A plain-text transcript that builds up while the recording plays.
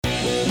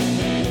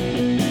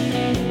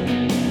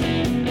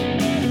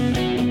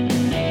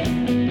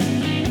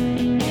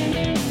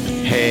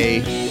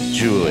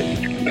Julie.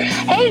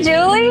 Hey,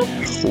 Julie.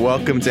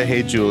 Welcome to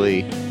Hey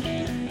Julie,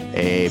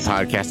 a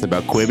podcast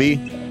about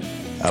Quibi.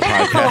 A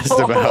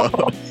podcast about,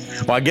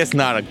 well, I guess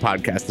not a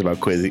podcast about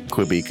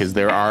Quibi because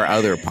there are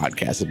other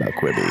podcasts about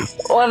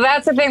Quibi. Well,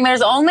 that's the thing.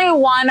 There's only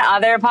one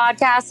other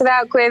podcast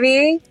about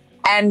Quibi,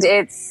 and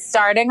it's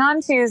starting on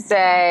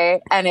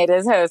Tuesday, and it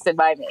is hosted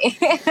by me.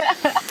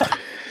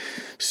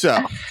 So,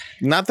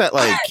 not that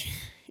like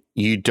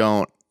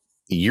you're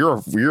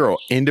an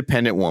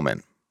independent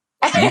woman.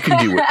 You can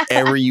do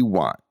whatever you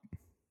want.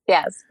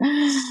 Yes.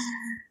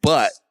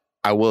 But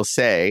I will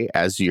say,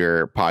 as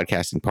your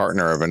podcasting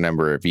partner of a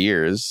number of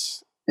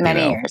years,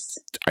 Many years.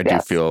 I do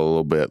feel a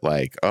little bit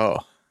like, oh.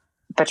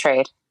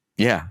 Betrayed.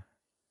 Yeah.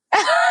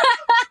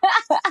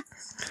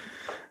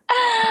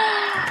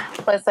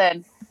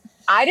 Listen,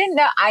 I didn't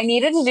know I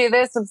needed to do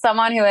this with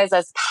someone who is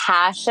as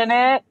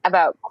passionate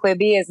about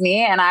Quibi as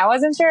me, and I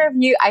wasn't sure if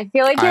you. I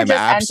feel like you're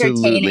just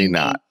entertaining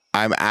not. me.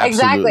 I'm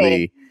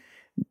absolutely.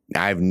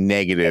 I have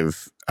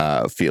negative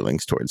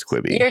feelings towards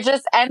Quibi. You're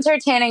just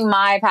entertaining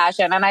my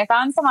passion, and I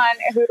found someone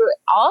who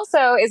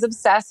also is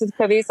obsessed with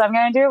Quibi, so I'm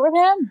going to do it with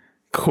him.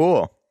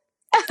 Cool.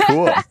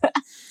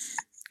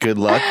 Good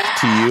luck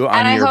to you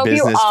on your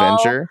business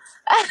venture.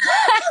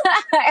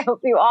 I hope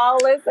you all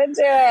listen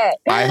to it.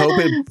 I hope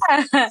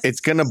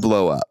it's going to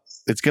blow up.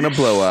 It's going to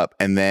blow up,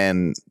 and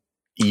then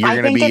you're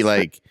going to be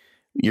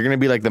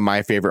like the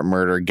My Favorite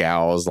Murder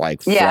gals,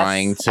 like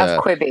flying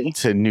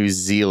to New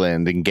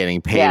Zealand and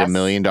getting paid $1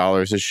 million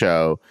a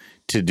show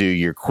to do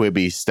your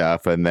Quibi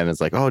stuff. And then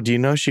it's like, oh, do you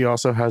know she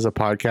also has a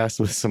podcast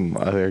with some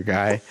other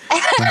guy?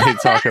 They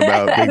talk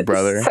about Big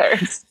Brother.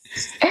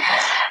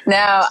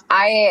 No,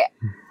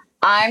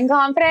 I'm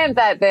confident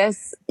that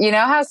this, you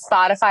know how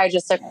Spotify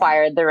just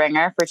acquired The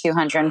Ringer for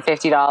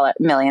 $250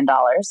 million?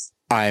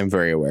 I am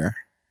very aware.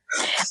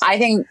 I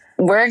think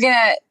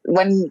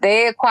when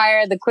they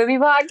acquire the Quibi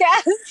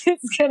podcast,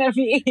 it's going to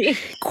be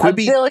 $1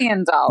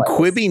 billion.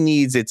 Quibi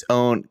needs its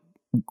own,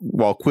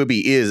 while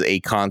Quibi is a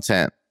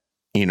content,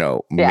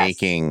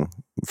 making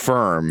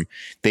firm,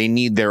 they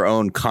need their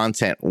own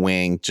content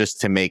wing just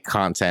to make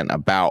content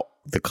about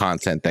the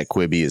content that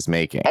Quibi is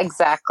making.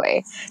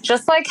 Exactly.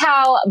 Just like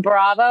how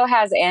Bravo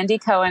has Andy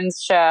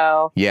Cohen's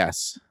show.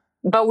 Yes.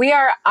 But we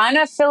are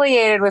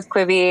unaffiliated with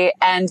Quibi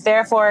and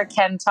therefore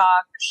can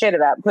talk shit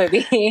about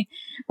Quibi,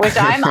 which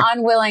I'm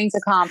unwilling to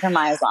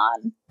compromise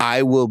on.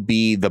 I will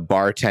be the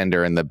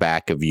bartender in the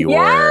back of your...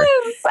 Yes!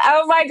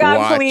 Oh my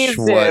God, please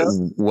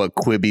do. What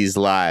Quibi's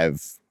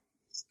Live,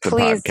 the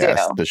please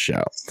podcast, do. the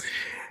show.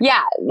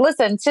 Yeah,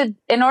 listen,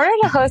 in order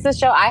to host the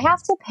show, I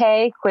have to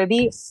pay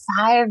Quibi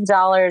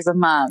 $5 a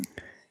month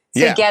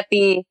to get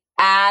the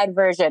ad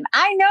version.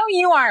 I know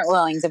you aren't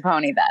willing to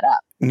pony that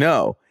up.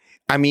 No.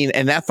 I mean,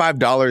 and that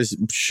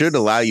 $5 should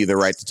allow you the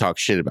right to talk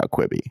shit about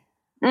Quibi.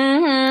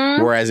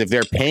 Mm-hmm. Whereas if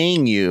they're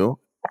paying you,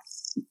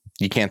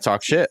 you can't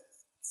talk shit.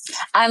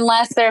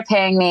 Unless they're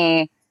paying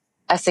me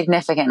a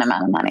significant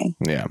amount of money.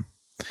 Yeah.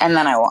 And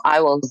then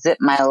I will zip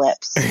my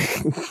lips.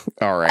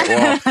 All right.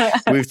 Well,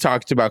 we've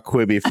talked about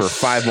Quibi for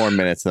 5 more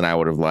minutes than I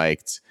would have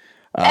liked.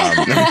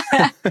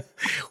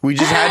 We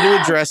just had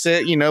to address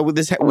it. With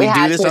this, we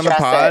do this on the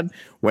pod.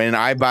 When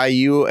I buy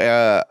you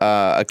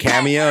a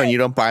cameo and you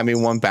don't buy me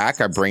one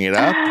back, I bring it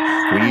up.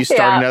 When you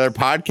start another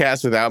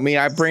podcast without me,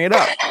 I bring it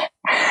up.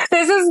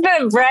 This has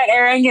been Brett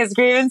airing his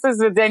grievances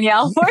with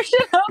Danielle portion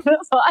of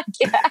the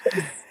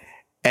podcast.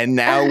 And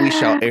now we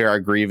shall air our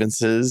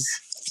grievances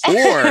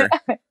or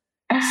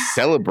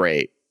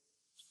celebrate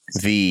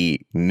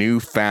the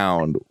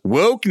newfound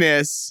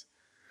wokeness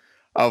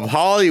of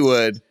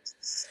Hollywood.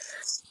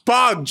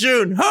 Bong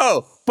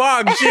Joon-ho!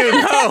 Bong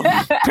Joon-ho!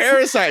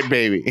 Parasite,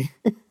 baby.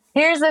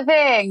 Here's the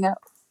thing.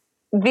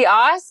 The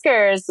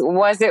Oscars,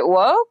 was it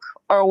woke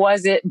or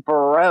was it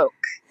broke?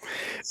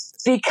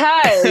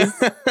 Because,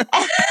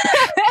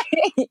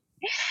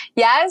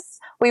 yes,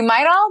 we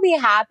might all be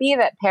happy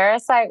that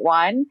Parasite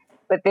won,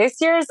 but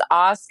this year's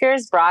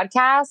Oscars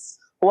broadcast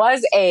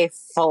was a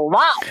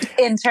flop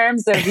in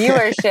terms of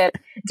viewership,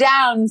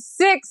 down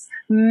 6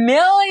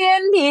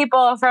 million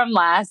people from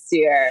last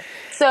year.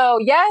 So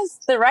yes,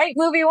 the right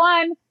movie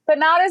won, but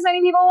not as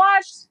many people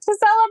watched to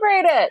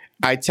celebrate it.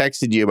 I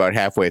texted you about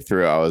halfway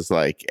through. I was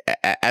like,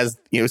 as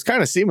it was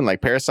kind of seeming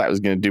like Parasite was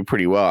going to do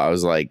pretty well. I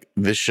was like,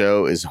 this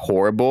show is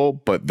horrible,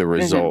 but the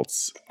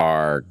results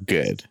are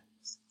good.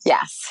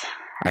 Yes.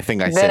 I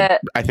think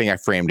I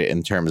framed it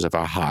in terms of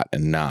a hot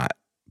and not.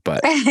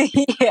 But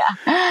yeah,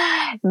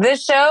 the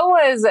show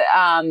was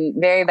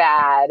very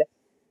bad.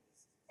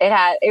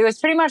 It was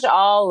pretty much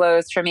all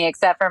lows for me,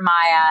 except for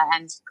Maya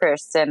and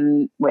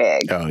Kristen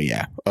Wiig. Oh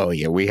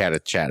yeah. We had a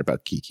chat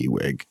about Kiki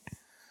Wiig.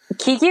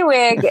 Kiki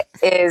Wiig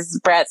is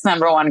Brett's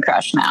number one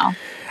crush now.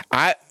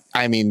 I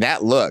mean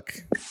that look.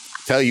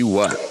 Tell you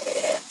what,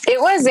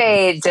 it was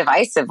a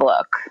divisive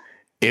look.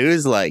 It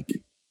was like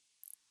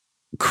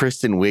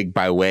Kristen Wiig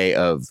by way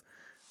of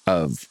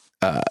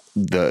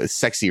the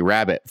sexy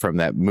rabbit from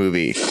that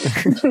movie.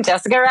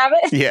 Jessica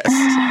Rabbit? Yes.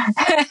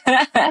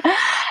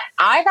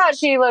 I thought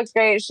she looked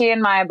great. She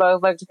and Maya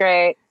both looked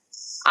great.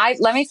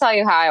 Let me tell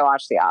you how I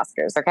watched the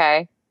Oscars,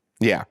 okay?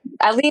 Yeah.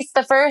 At least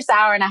the first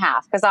hour and a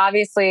half, because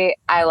obviously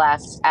I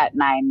left at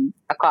 9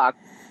 o'clock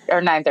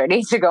or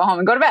 9:30 to go home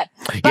and go to bed.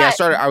 But, yeah,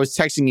 I was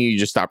texting you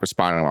just stopped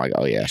responding. I'm like,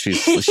 oh yeah,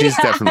 she's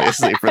definitely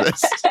asleep for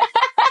this.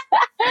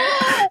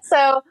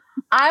 So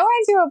I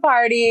went to a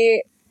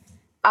party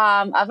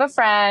of a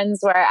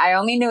friend's where I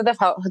only knew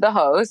the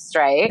host,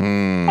 right?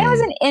 And it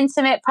was an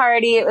intimate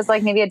party. It was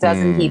like maybe a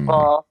dozen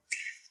people.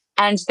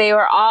 And they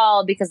were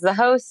all, because the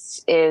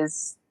host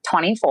is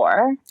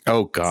 24.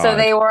 Oh, God. So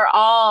they were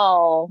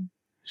all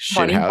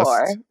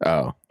 24.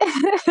 Oh.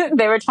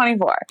 They were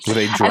 24. Were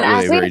they drunk?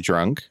 Were they very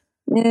drunk?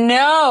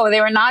 No, they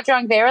were not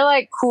drunk. They were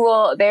like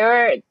cool. They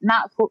were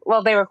not cool.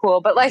 Well, they were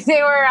cool, but like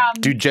they were.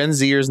 Do Gen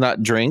Zers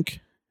not drink?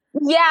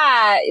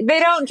 Yeah, they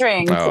don't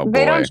drink. Oh,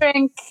 they don't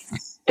drink.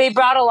 They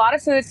brought a lot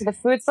of food, so the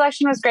food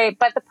selection was great.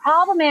 But the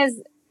problem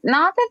is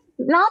not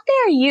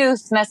their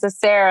youth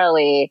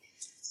necessarily,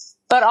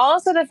 but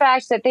also the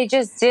fact that they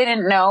just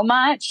didn't know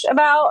much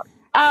about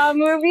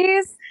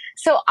movies.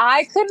 So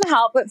I couldn't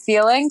help but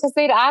feeling, because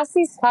they'd ask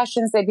these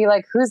questions. They'd be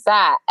like, "Who's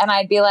that?" And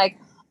I'd be like,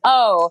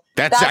 "Oh,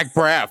 that's Zach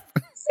Braff."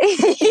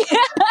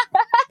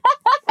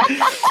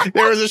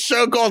 There was a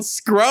show called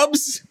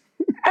Scrubs.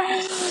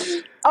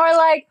 Or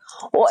like,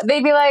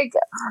 they'd be like,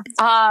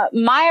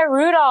 Maya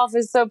Rudolph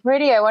is so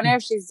pretty. I wonder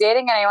if she's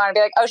dating anyone. I'd be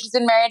like, oh, she's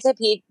been married to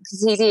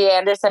P.T.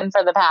 Anderson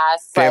for the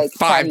past they have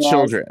 5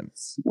 children.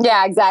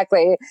 Yeah,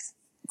 exactly.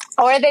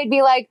 Or they'd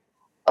be like,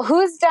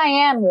 who's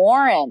Diane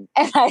Warren?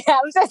 And I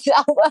have to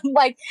tell them,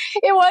 like,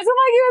 it wasn't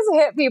like it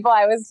was hit people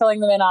I was filling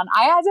them in on.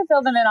 I had to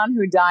fill them in on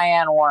who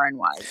Diane Warren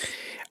was.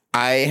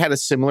 I had a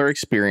similar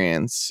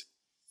experience,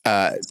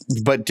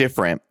 but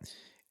different.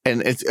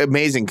 And it's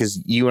amazing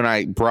because you and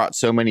I brought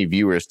so many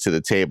viewers to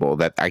the table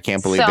that I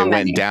can't believe they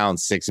went down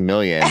 6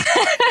 million.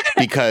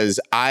 Because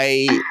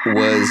I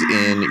was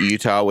in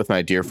Utah with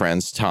my dear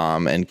friends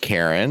Tom and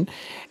Karen,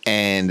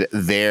 and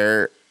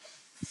their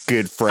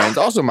good friends,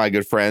 also my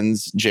good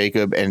friends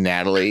Jacob and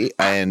Natalie.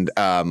 And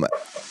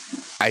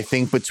I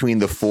think between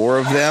the 4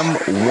 of them,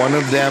 one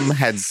of them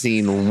had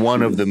seen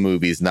one of the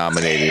movies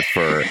nominated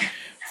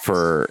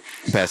for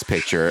Best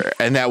Picture,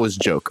 and that was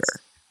Joker.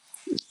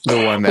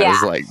 The one that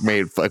was like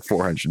made like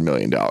 $400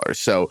 million.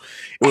 So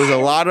it was a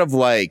lot of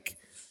like,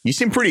 you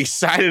seem pretty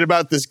excited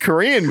about this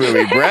Korean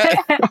movie, Brett.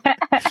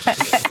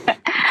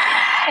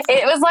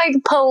 It was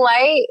like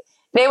polite.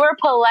 They were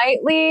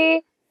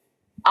politely,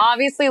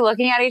 obviously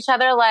looking at each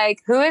other like,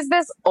 who is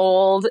this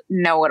old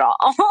know-it-all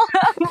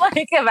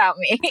like about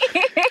me?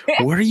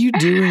 What are you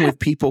doing with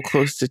people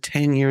close to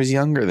 10 years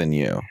younger than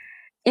you?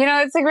 You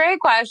know, it's a great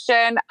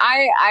question.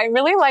 I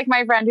really like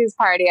my friend whose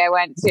party I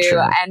went to.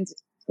 Sure. And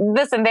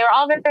listen, they were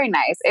all very, very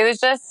nice. It was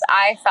just,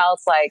 I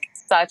felt like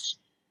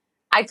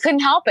I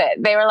couldn't help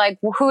it. They were like,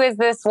 who is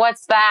this?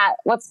 What's that?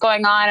 What's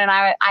going on? And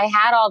I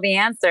had all the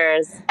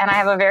answers, and I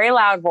have a very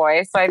loud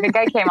voice. So I think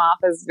I came off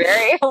as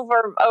very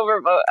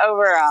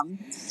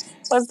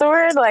what's the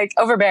word? Like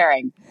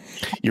overbearing.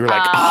 You were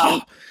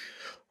like,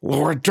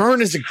 Laura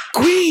Dern is a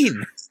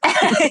queen.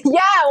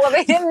 Yeah, well,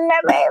 they don't know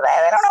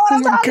what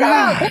I'm talking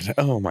about.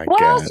 Oh my God.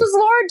 What else was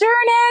Laura Dern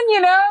in?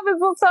 You know, this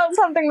was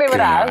something they would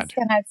ask,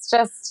 and it's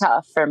just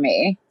tough for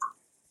me.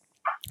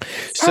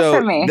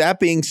 So that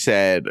being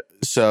said,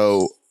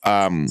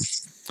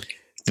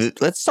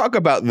 let's talk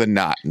about the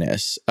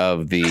notness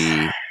of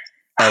the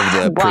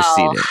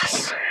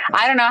proceedings.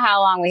 I don't know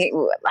how long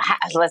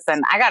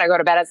listen. I gotta go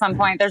to bed at some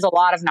point. There's a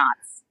lot of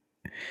knots.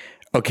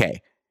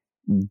 Okay,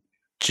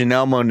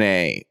 Janelle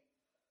Monáe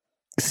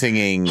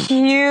singing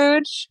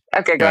huge.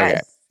 Okay, go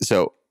ahead.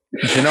 So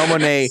Janelle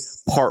Monáe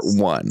part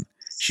 1.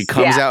 She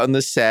comes out in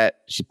the set.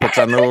 She puts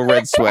on the little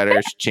red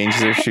sweater. She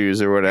changes her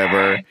shoes or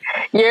whatever.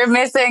 You're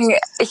missing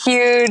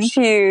huge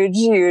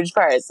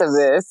parts of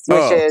this,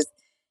 which is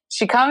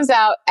she comes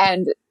out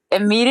and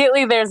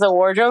immediately there's a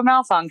wardrobe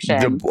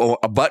malfunction.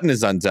 A button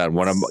is undone.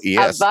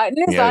 A button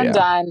is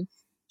undone. Yeah.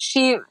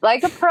 She,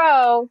 like a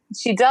pro,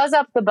 she does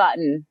up the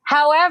button.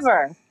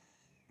 However,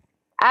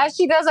 as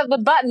she does up the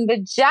button, the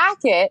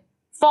jacket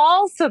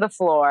falls to the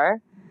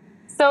floor.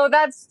 So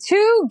that's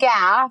 2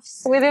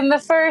 gaffes within the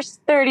first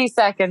 30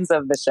 seconds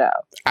of the show.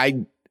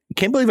 I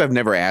can't believe I've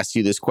never asked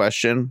you this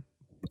question,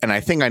 and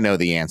I think I know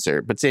the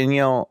answer. But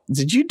Danielle,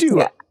 did you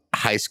do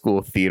high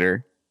school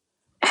theater?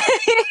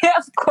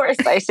 Of course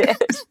I did.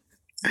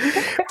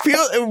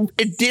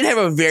 It did have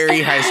a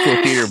very high school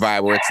theater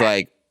vibe where it's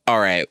like, all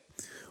right,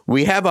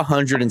 we have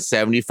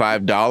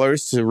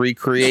 $175 to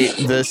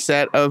recreate the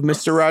set of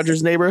Mr.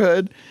 Rogers'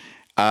 Neighborhood.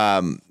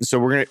 So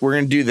we're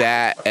gonna do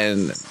that,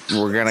 and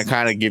we're gonna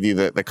kind of give you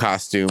the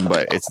costume,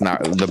 but it's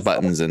not, the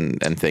buttons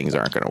and things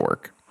aren't gonna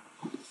work.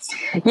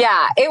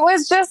 Yeah, it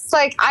was just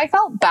like, I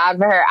felt bad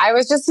for her. I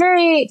was just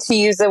very, to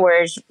use the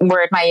word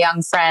my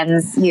young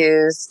friends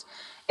used,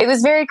 it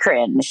was very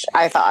cringe,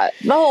 I thought,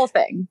 the whole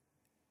thing.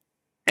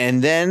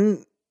 And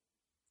then,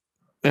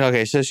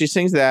 okay, so she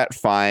sings that,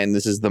 fine.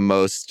 This is the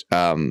most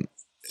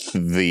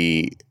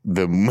the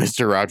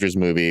Mr. Rogers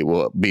movie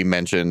will be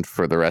mentioned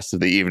for the rest of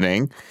the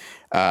evening.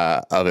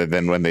 Other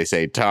than when they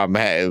say Tom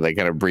Hanks, they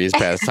kind of breeze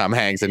past Tom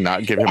Hanks and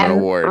not give him an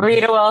award.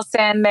 Rita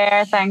Wilson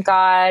there, thank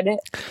God.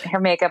 Her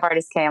makeup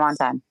artist came on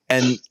time.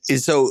 And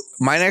so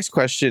my next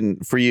question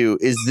for you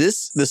is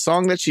this the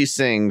song that she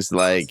sings,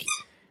 like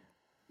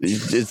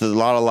it's the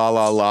la la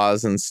la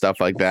la's and stuff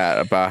like that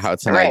about how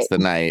tonight's the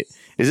night.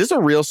 Is this a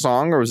real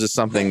song, or was this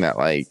something that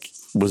like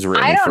was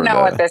written? I don't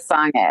know what this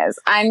song is.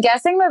 I'm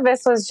guessing that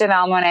this was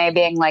Janelle Monáe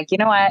being like, you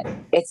know what?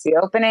 It's the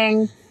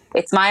opening.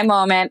 It's my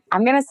moment.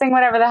 I'm going to sing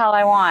whatever the hell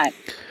I want.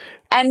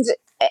 And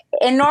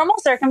in normal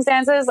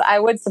circumstances, I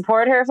would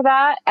support her for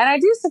that. And I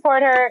do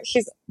support her.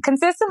 She's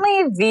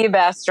consistently the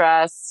best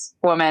dressed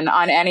woman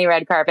on any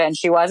red carpet. And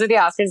she was at the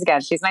Oscars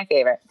again. She's my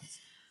favorite.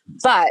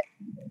 But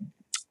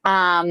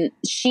this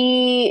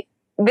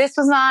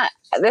was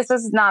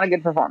not a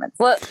good performance.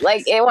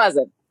 Like, it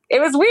wasn't. It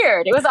was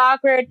weird. It was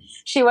awkward.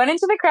 She went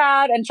into the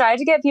crowd and tried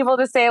to get people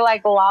to say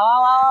like la la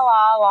la la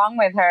la along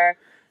with her.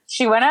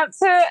 She went up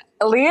to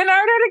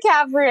Leonardo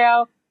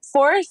DiCaprio,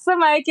 forced the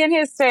mic in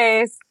his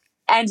face,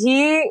 and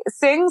he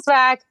sings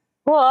back,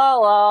 whoa,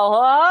 whoa,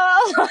 whoa.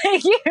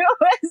 Like, it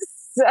was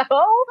so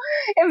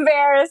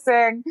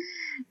embarrassing.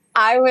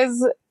 I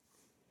was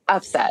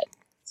upset.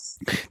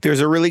 There's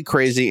a really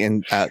crazy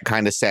and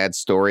kind of sad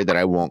story that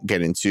I won't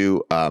get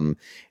into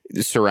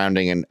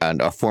surrounding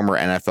a former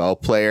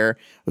NFL player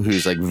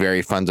who's like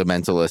very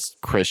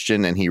fundamentalist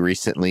Christian, and he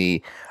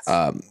recently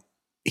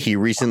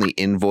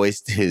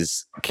invoiced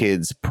his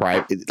kids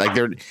private, like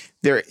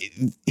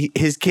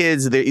his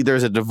kids.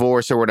 There's a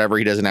divorce or whatever.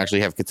 He doesn't actually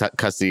have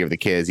custody of the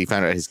kids. He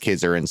found out his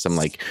kids are in some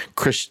like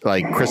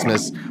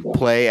Christmas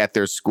play at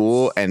their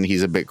school, and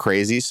he's a bit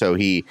crazy. So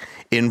he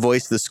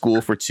invoiced the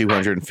school for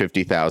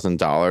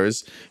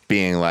 $250,000,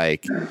 being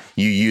like,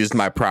 "You used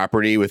my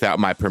property without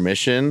my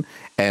permission,"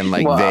 and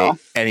like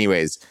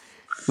anyways.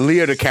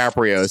 Leo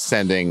DiCaprio is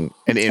sending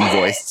an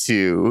invoice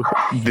to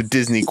the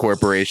Disney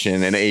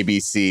Corporation and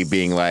ABC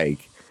being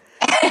like,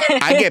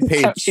 I get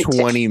paid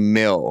 $20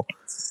 million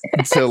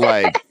to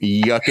like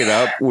yuck it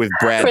up with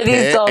Brad Pitt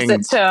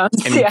and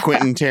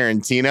Quentin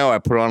Tarantino. I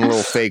put on a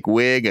little fake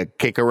wig, I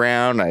kick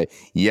around, I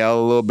yell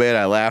a little bit,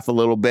 I laugh a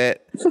little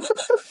bit.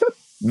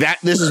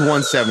 This is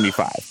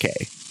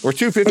 $175K or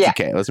 $250K.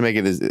 Yeah. Let's make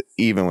it as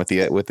even with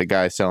the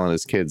guy selling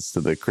his kids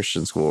to the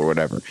Christian school or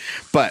whatever.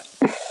 But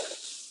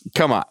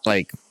come on,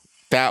 like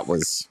that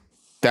was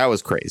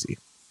crazy.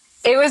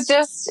 It was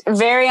just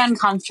very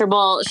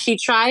uncomfortable. She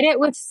tried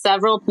it with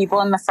several people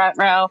in the front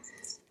row,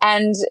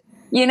 and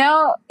you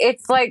know,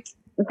 it's like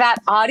that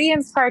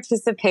audience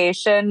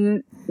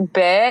participation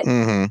bit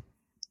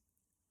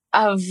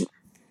of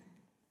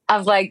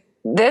like,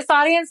 this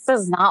audience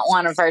does not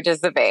want to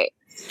participate.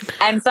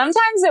 And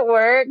sometimes it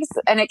works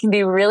and it can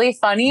be really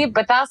funny,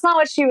 but that's not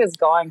what she was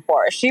going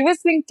for. She was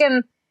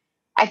thinking,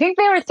 I think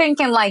they were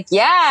thinking like,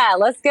 yeah,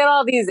 let's get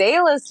all these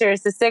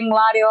A-listers to sing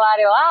La Di La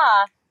Di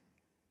La.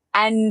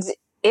 And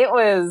they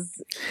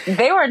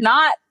were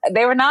not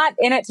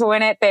in it to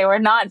win it. They were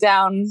not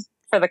down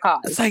for the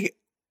cause. It's like,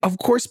 of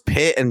course,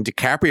 Pitt and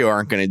DiCaprio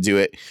aren't going to do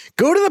it.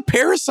 Go to the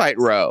Parasite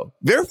row.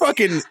 They're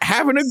fucking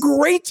having a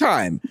great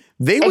time.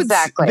 They would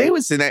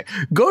sing that.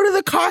 Go to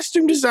the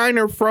costume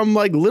designer from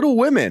like Little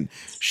Women.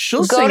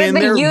 She'll sing in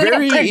there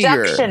very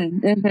eager.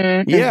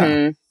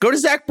 Yeah. Go to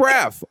Zach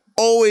Braff.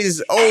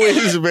 Always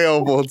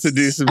available to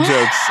do some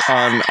jokes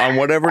on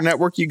whatever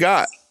network you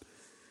got.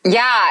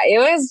 Yeah,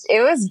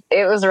 it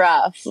was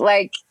rough.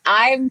 Like,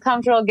 I'm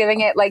comfortable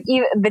giving it like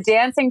even the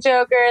Dancing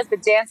Jokers, the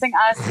Dancing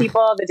Us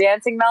people, the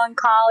Dancing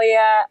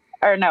Melancholia,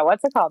 or no,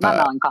 what's it called? Not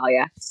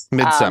Melancholia.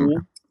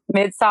 Midsummer.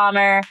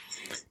 Midsummer.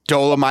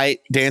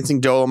 Dolomite,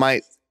 Dancing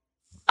Dolomite.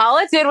 All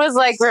it did was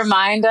like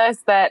remind us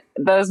that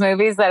those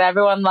movies that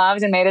everyone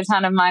loved and made a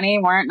ton of money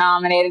weren't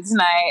nominated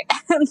tonight.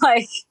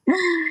 Like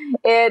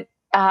it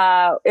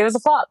was a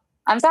flop.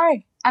 I'm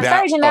sorry,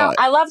 Janelle.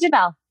 I love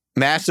Janelle.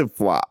 Massive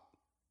flop.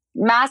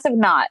 Massive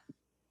not.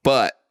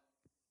 But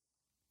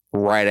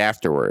right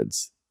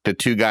afterwards, the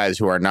two guys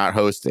who are not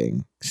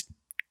hosting,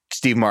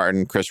 Steve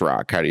Martin, Chris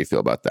Rock, how do you feel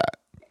about that?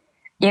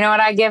 You know what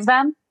I give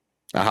them?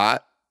 A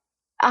hot?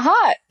 A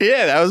hot.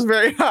 Yeah, that was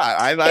very hot.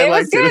 I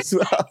liked it as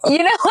well. You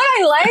know what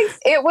I liked?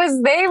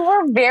 They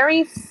were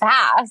very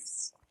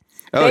fast.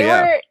 They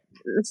were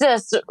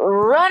just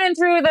running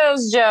through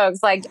those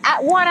jokes, like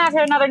at one after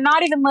another,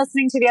 not even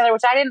listening to the other,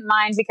 which I didn't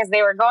mind because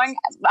they were going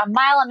a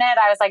mile a minute.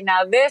 I was like,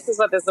 now this is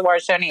what this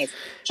award show needs.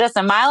 Just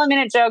a mile a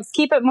minute jokes.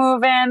 Keep it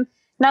moving.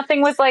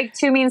 Nothing was like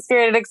too mean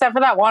spirited, except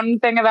for that one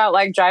thing about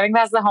like driving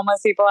past the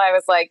homeless people. I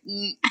was like,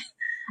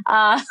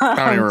 I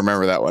don't even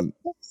remember that one.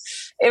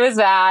 It was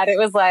bad. It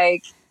was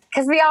like,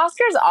 because the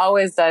Oscars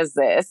always does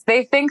this.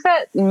 They think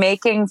that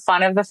making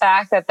fun of the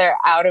fact that they're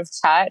out of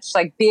touch,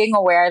 like being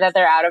aware that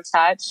they're out of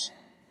touch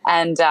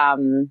and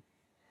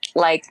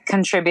like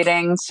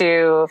contributing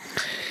to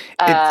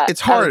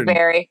it's hard.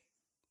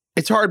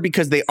 It's hard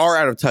because they are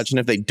out of touch. And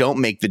if they don't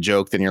make the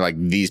joke, then you're like,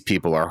 these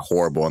people are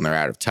horrible and they're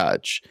out of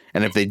touch.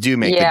 And if they do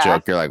make the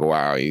joke, you're like,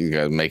 wow, you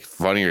guys make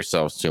fun of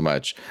yourselves too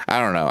much. I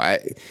don't know.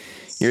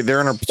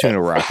 They're in between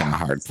a rock and a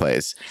hard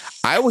place.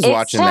 I was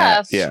watching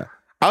tough. that. Yeah.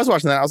 I was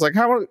watching that. I was like,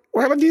 how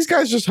about these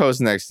guys just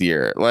host next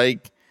year?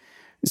 Like,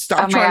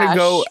 stop trying to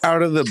go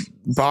out of the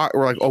box.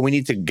 We're like, oh, we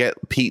need to get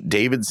Pete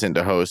Davidson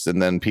to host.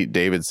 And then Pete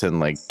Davidson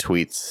like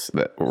tweets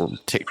that or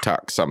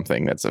TikTok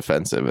something that's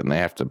offensive and they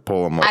have to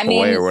pull him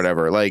away or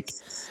whatever. Like,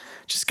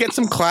 just get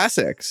some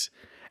classics.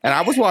 And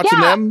I was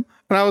watching them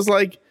and I was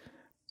like,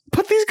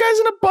 put these guys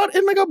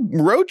in like a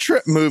road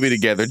trip movie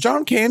together.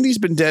 John Candy's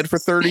been dead for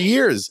 30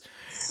 years.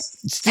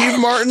 Steve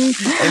Martin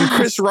and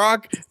Chris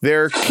Rock,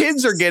 their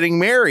kids are getting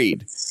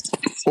married.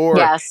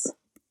 Or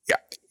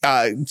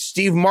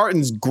Steve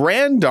Martin's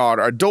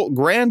adult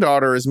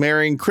granddaughter is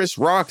marrying Chris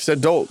Rock's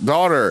adult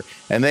daughter,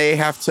 and they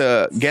have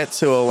to get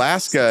to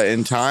Alaska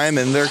in time,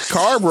 and their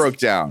car broke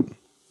down.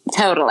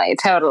 Totally.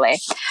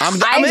 I'm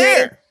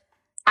there.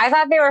 I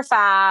thought they were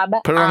fab.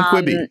 Put it on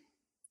Quibi.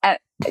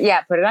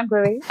 Put it on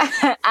Quibi.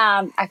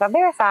 I thought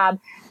they were fab.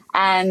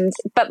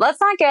 But let's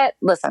not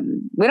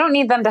listen, we don't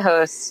need them to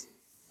host.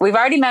 We've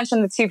already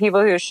mentioned the two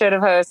people who should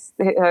have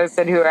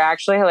hosted who are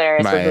actually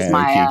hilarious, which is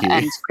Maya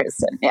and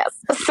Kristen. Yes.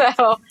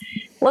 So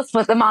let's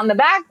put them on the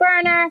back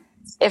burner.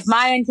 If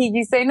Maya and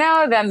Kiki say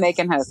no, then they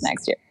can host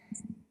next year.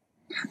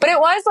 But it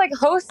was like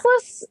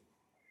hostless.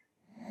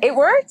 It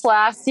worked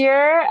last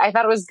year. I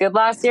thought it was good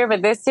last year.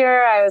 But this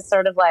year I was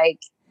sort of like,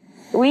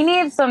 we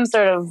need some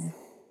sort of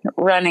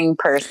running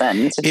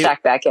person to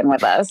check back in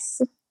with us.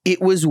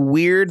 It was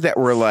weird that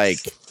we're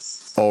like,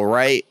 all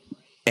right.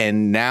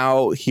 And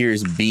now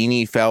here's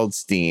Beanie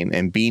Feldstein,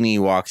 and Beanie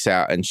walks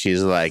out and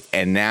she's like,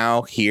 and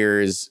now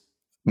here's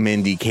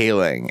Mindy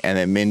Kaling. And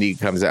then Mindy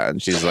comes out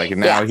and she's like, and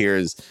now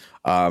here's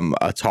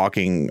a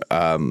talking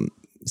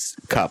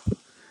cup.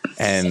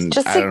 And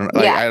I don't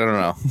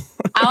know.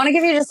 I want to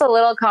give you just a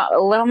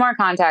little more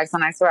context,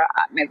 and I swear,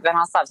 then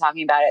I'll stop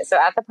talking about it. So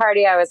at the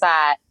party I was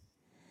at,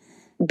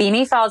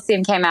 Beanie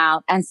Feldstein came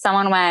out and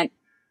someone went,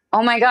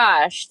 oh my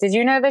gosh, did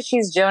you know that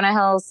she's Jonah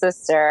Hill's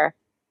sister?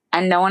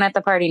 And no one at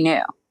the party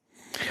knew.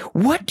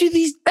 What do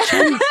these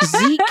Gen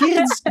Z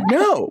kids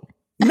know?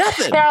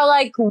 Nothing. They're all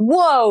like,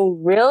 whoa,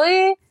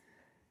 really?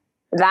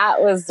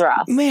 That was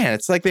rough. Man,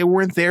 it's like they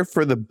weren't there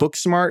for the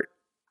Booksmart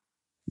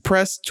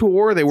press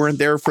tour. They weren't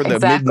there for the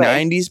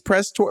mid-90s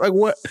press tour.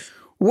 Like,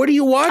 what are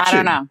you watching?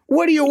 I don't know.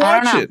 What are you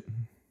watching?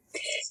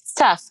 It's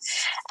tough.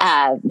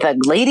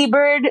 The Lady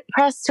Bird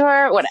press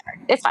tour, whatever.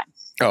 It's fine.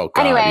 Oh,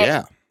 God,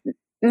 anyway,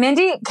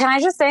 Mindy, can I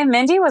just say,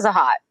 Mindy was a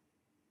hot.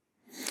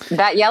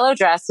 That yellow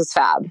dress was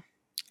fab.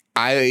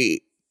 I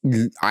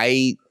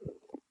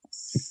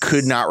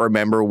could not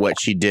remember what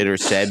she did or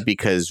said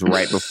because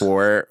right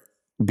before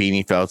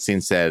Beanie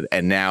Feldstein said,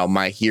 and now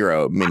my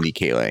hero, Mindy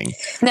Kaling.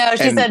 No,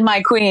 she said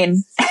my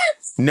queen.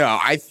 No,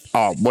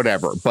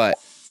 whatever. But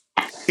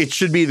it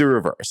should be the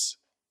reverse.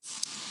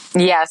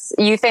 Yes.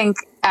 You think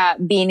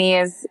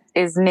Beanie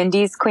is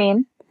Mindy's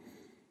queen?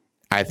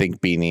 I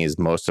think Beanie is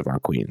most of our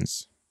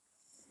queens.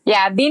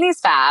 Yeah,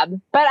 Beanie's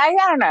fab, but I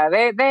don't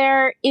know.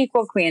 They're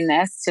equal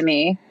queenness to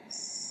me.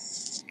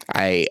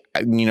 You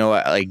know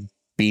what? Like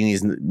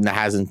Beanie's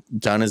hasn't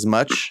done as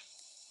much.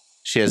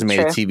 She hasn't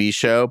made a TV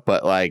show,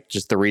 but like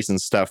just the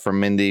recent stuff from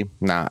Mindy,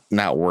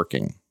 not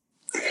working.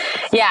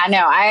 Yeah,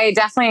 no, I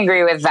definitely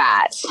agree with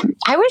that.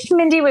 I wish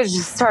Mindy would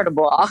just start a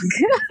blog.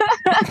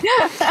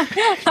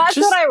 That's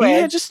what I wish.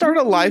 Yeah, just start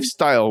a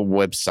lifestyle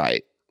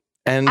website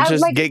and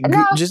just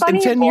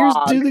in 10 years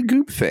do the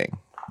Goop thing.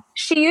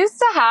 She used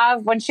to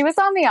have, when she was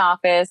on The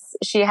Office,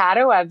 she had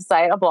a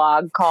website, a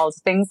blog called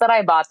Things That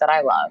I Bought That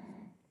I Love.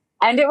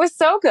 And it was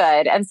so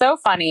good and so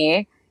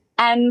funny.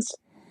 And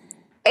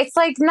it's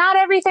like, not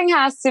everything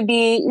has to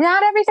be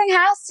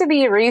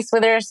Reese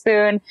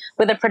Witherspoon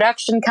with a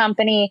production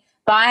company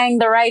buying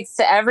the rights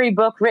to every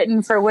book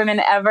written for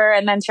women ever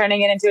and then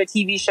turning it into a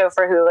TV show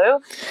for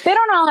Hulu. They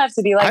don't all have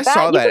to be like that.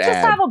 You could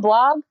just have a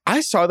blog.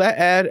 I saw that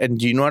ad, and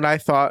do you know what I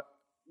thought?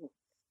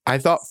 I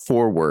thought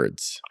 4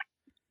 words.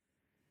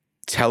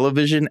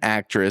 Television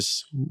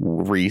actress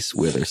Reese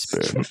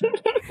Witherspoon.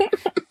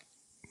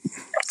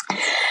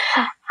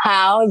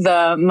 How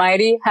the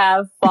mighty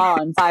have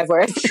fallen. 5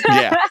 words.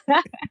 Yeah.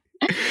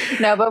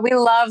 No, but we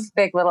love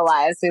Big Little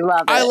Lies. We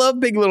love it. I love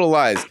Big Little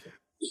Lies.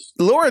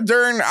 Laura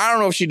Dern, I don't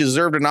know if she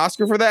deserved an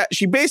Oscar for that.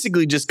 She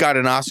basically just got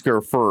an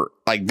Oscar for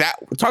like that.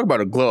 Talk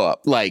about a glow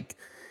up. Like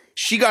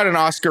she got an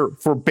Oscar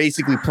for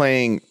basically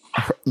playing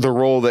the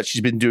role that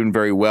she's been doing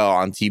very well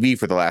on TV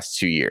for the last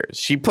 2 years.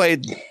 She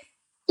played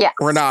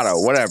Renata,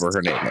 whatever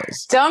her name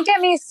is. Don't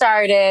get me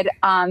started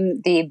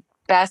on the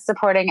Best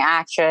Supporting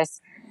Actress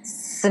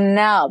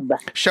snub.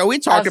 Shall we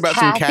talk about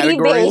some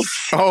categories?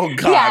 Bates. Oh,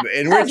 God. Yeah,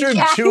 and Richard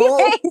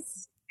Jewell?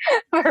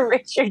 For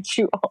Richard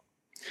Jewell.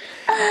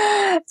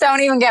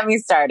 Don't even get me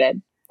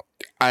started.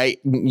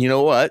 You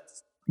know what?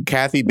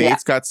 Kathy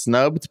Bates got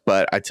snubbed,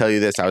 but I tell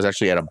you this, I was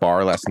actually at a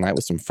bar last night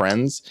with some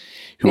friends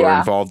who are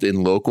involved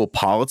in local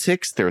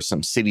politics. There were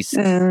some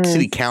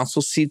city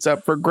council seats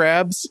up for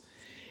grabs.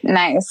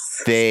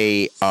 Nice.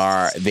 They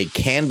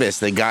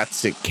canvassed. They got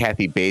to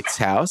Kathy Bates'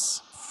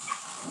 house.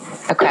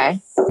 Okay.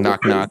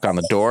 Knock, knock on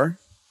the door.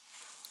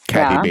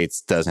 Kathy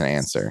Bates doesn't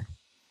answer.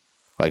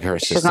 Like her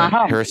assistant. She's not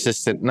home. Her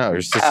assistant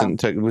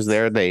was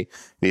there. The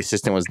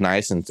assistant was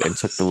nice and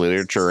took the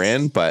literature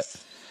in, but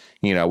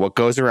you know what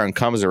goes around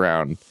comes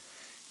around.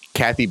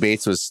 Kathy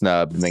Bates was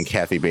snubbed, and then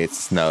Kathy Bates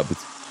snubbed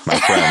my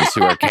friends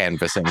who are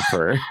canvassing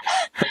for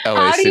LA City Council.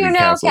 How do you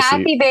know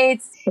Kathy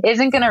Bates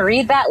isn't going to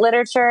read that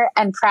literature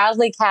and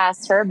proudly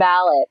cast her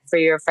ballot for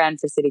your friend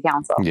for city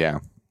council? Yeah,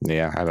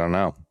 I don't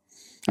know.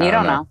 You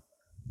don't know.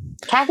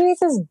 Kathy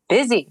Bates is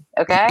busy,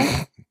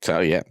 okay? So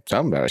yeah,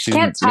 tell me about it. She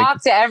can't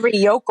talk to every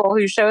yokel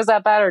who shows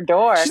up at her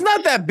door. She's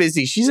not that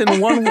busy. She's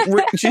in one.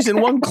 She's in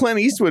one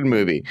Clint Eastwood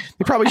movie.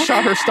 They probably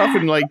shot her stuff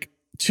in like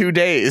 2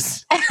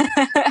 days. All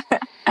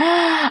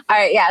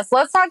right, yeah. So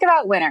let's talk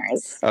about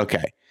winners.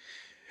 Okay.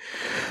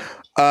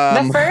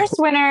 The first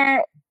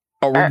winner.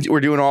 Oh,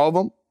 we're doing all of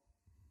them.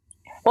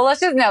 Well,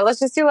 let's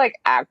just do like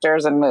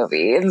actors and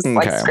movies,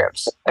 like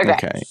scripts.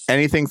 Okay.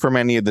 Anything from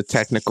any of the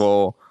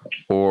technical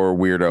or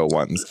weirdo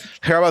ones.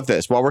 How about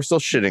this? While we're still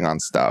shitting on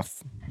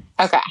stuff.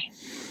 Okay.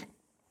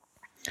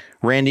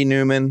 Randy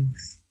Newman,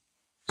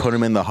 put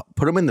him in the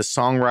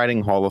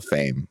Songwriting Hall of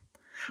Fame.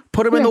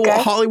 Put him in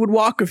the Hollywood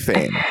Walk of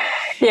Fame.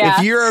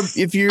 Yeah.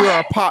 If you're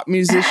a pop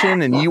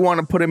musician and you want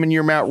to put him in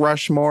your Mount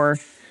Rushmore,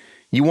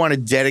 you want to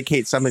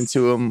dedicate something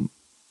to him,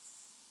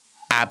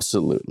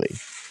 absolutely.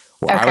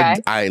 Well,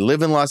 I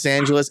live in Los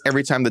Angeles.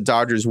 Every time the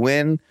Dodgers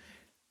win,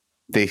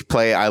 they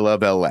play I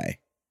Love LA.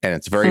 And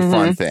it's a very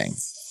fun thing.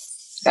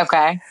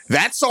 Okay.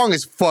 That song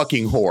is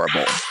fucking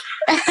horrible.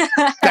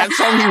 That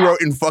song he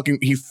wrote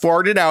he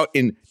farted out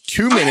in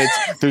 2 minutes.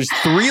 There's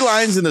 3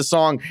 lines in the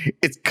song.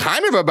 It's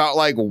kind of about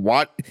like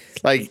what,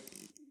 like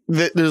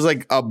there's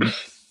like a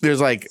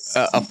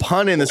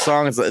pun in the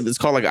song. It's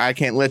called like, I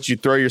can't let you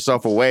throw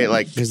yourself away.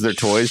 Like, because they're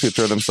toys who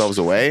throw themselves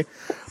away.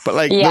 But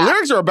like the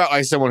lyrics are about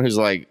like someone who's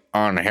like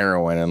on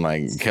heroin and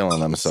like killing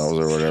themselves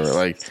or whatever.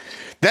 Like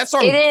that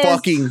song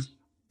fucking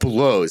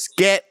blows.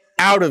 Get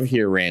out of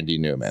here, Randy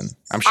Newman.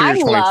 I'm sure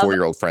your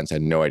 24-year-old friends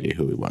had no idea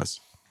who he was.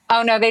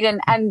 Oh, no, they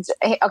didn't. And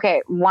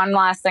okay, one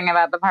last thing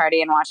about the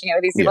party and watching it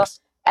with these people. Yes.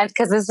 And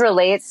because this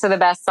relates to the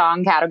best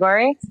song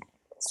category.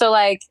 So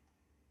like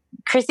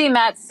Chrissy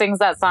Metz sings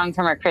that song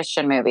from her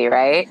Christian movie,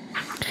 right?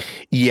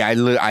 Yeah,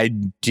 I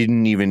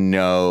didn't even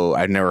know.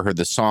 I'd never heard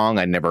the song.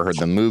 I'd never heard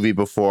the movie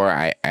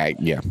before.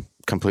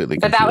 Completely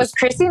confused. But that was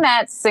Chrissy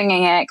Metz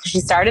singing it because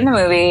she starred in the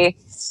movie.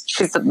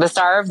 She's the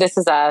star of This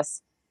Is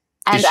Us.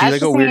 And is she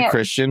like a weird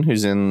Christian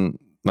who's in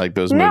like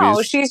those movies?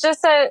 No, she's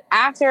just an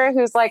actor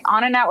who's like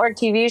on a network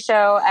TV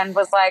show and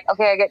was like,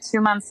 okay, I get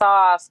 2 months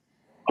off.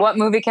 What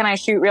movie can I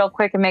shoot real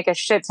quick and make a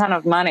shit ton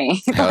of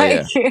money?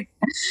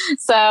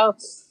 So,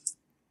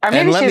 or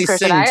maybe she's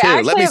Christian.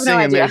 Let me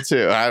sing in there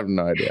too. I have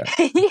no idea.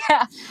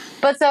 Yeah.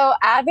 But so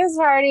at this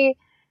party,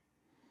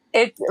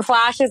 it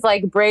flashes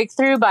like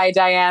Breakthrough by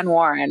Diane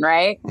Warren,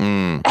 right?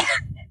 And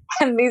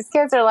these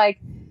kids are like,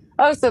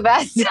 oh, so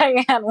that's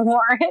Diane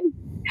Warren?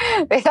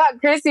 They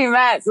thought Chrissy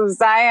Metz was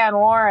Diane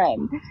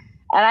Warren.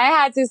 And I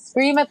had to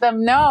scream at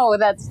them, no,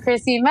 that's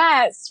Chrissy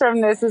Metz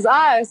from This Is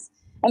Us.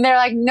 And they're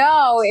like,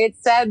 no, it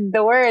said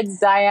the words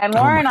Diane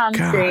Warren on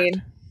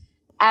screen.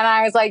 And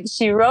I was like,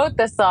 she wrote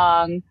the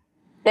song.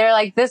 They're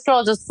like, this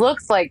girl just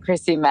looks like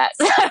Chrissy Metz.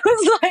 I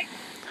was like,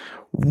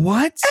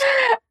 what?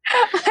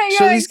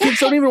 So these kids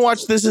don't even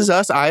watch This Is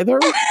Us either?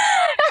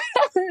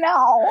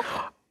 No.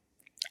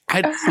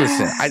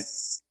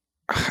 Because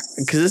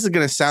this is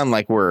going to sound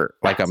like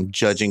I'm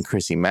judging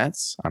Chrissy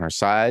Metz on her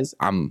size.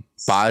 I'm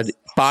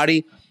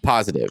body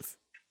positive.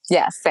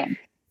 Yeah, same.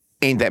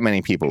 Ain't that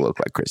many people look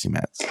like Chrissy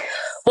Metz?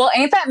 Well,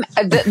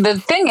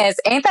 the thing is,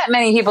 ain't that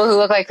many people who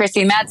look like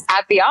Chrissy Metz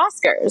at the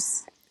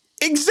Oscars?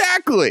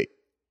 Exactly.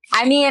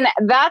 I mean,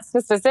 that's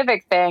the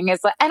specific thing.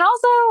 Is like, and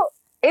also,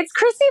 it's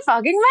Chrissy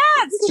fucking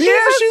Metz. She's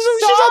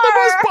on the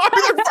most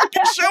popular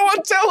fucking show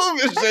on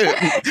television.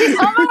 She's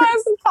on the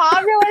most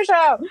popular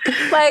show.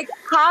 Like,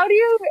 how do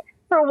you,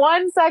 for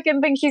 1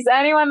 second, think she's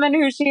anyone than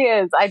who she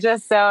is? I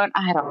don't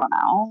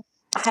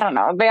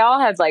know. They all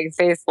had like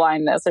face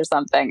blindness or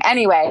something.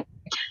 Anyway,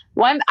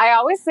 I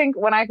always think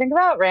when I think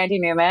about Randy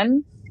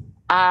Newman,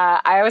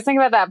 I always think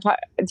about that part.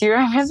 Do you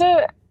remember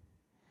the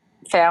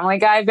Family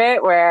Guy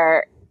bit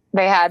where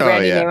they had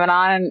Randy Newman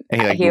on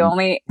and he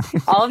only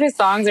all of his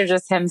songs are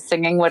just him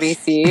singing what he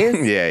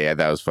sees? Yeah,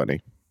 that was funny.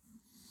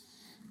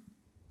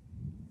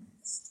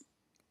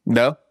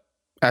 No,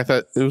 I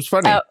thought it was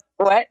funny. Oh,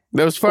 what?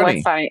 That was funny.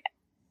 What's funny?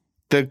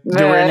 The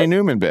Randy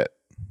Newman bit.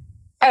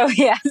 Oh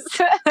yes.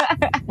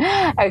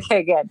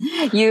 Okay, good.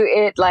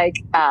 It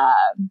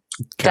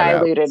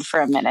diluted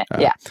for a minute.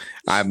 Yeah.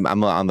 I'm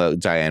on the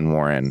Diane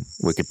Warren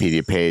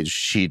Wikipedia page.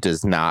 She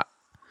does not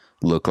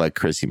look like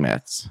Chrissy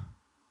Metz.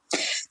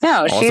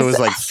 No, she's is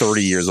like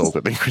 30 years older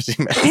than Chrissy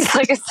Metz. She's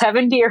like a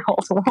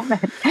 70-year-old woman.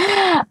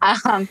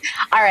 All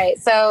right,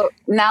 so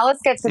now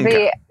let's get to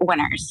the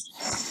winners.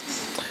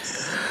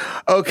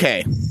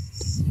 Okay.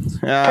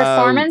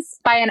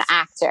 Performance by an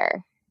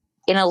actor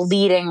in a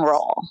leading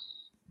role.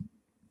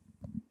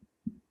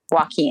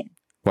 Joaquin.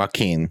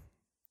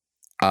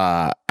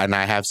 And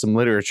I have some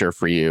literature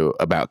for you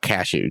about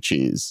cashew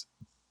cheese.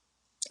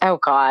 Oh,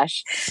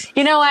 gosh.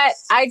 You know what?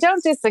 I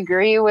don't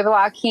disagree with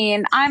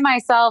Joaquin. I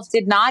myself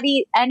did not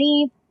eat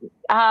any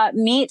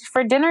meat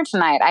for dinner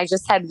tonight. I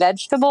just had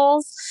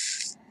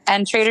vegetables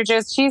and Trader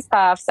Joe's cheese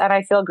puffs, and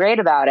I feel great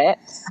about it.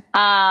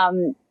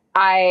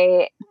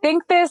 I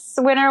think this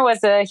winner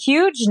was a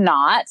huge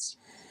knot.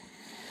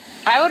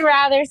 I would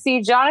rather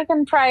see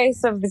Jonathan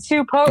Pryce of the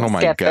two Popes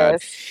get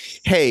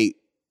this. Hey,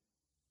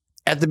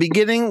 at the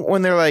beginning,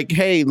 when they're like,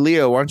 hey,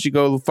 Leo, why don't you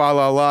go fa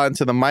la la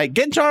into the mic?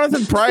 Get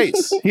Jonathan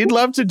Pryce. He'd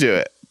love to do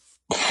it.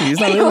 He's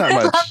not in that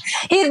much.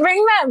 He'd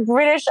bring that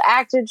British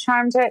actor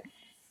charm to it.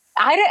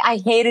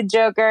 I hated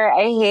Joker.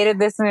 I hated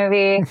this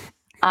movie.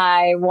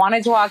 I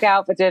wanted to walk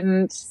out, but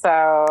didn't.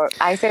 So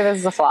I say this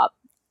is a flop.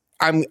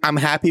 I'm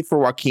happy for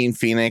Joaquin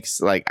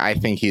Phoenix. Like, I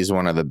think he's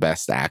one of the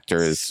best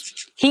actors.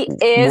 He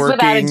is,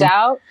 without a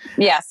doubt.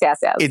 Yes.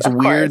 It's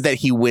weird that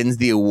he wins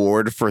the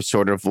award for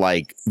sort of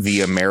like the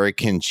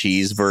American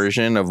cheese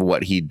version of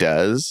what he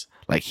does.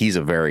 Like, he's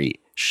a very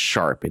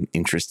sharp and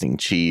interesting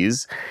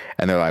cheese.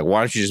 And they're like,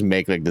 why don't you just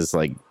make like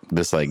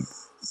this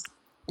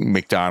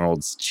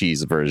McDonald's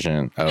cheese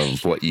version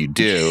of what you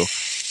do?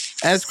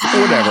 As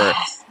whatever.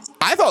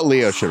 I thought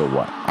Leo should have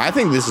won. I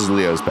think this is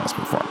Leo's best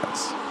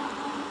performance.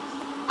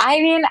 I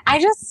mean,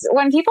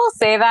 when people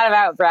say that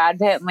about Brad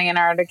Pitt and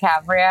Leonardo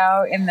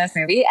DiCaprio in this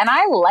movie, and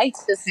I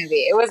liked this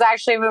movie. It was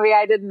actually a movie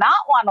I did not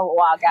want to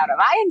walk out of.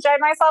 I enjoyed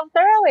myself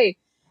thoroughly.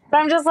 But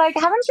I'm just like,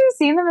 haven't you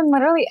seen them in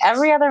literally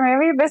every other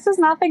movie? This is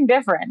nothing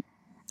different.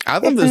 I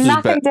think this is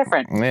nothing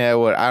different. Yeah,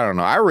 well, I don't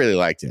know. I really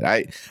liked it.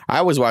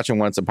 I was watching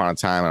Once Upon a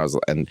Time,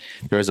 and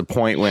there was a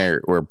point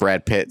where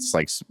Brad Pitt's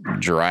like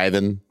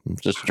driving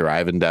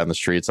down the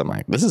streets. I'm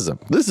like, this is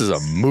a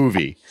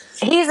movie.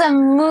 He's a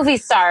movie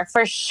star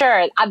for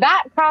sure.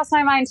 That crossed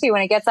my mind too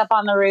when he gets up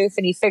on the roof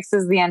and he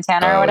fixes the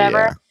antenna or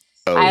whatever.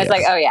 Yeah. I was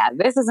like, oh yeah,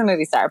 this is a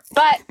movie star.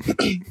 But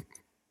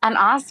an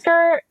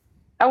Oscar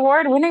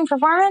award-winning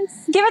performance,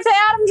 give it to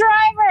Adam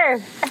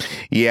Driver.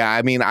 Yeah,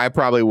 I mean, I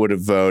probably would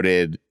have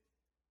voted.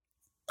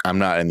 I'm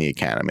not in the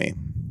Academy.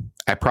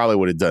 I probably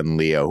would have done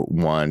Leo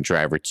 1,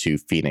 Driver 2,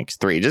 Phoenix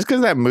 3, just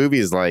because that movie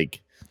is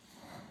like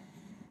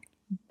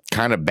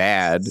kind of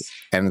bad,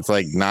 and it's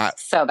like not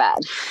so bad.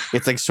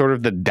 It's like sort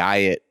of the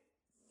diet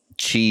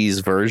cheese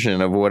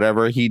version of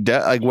whatever he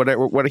does. Like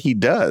what he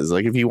does.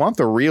 Like, if you want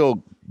the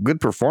real good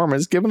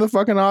performance, give him the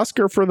fucking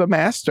Oscar for The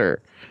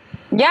Master.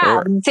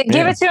 Yeah,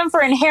 give it to him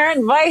for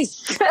Inherent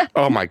Vice.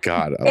 Oh my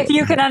God! If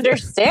you can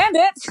understand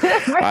it,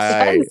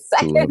 I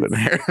love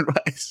Inherent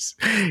Vice,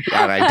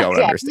 and I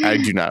don't understand. I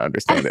do not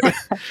understand it.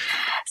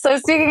 So,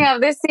 speaking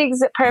of, this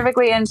segues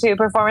perfectly into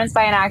performance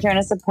by an actor in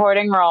a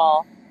supporting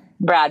role.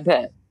 Brad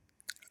Pitt.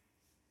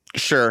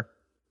 Sure,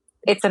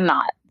 it's a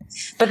not.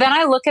 But then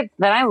I look at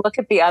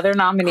the other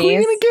nominees. Who are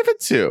you gonna give it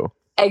to?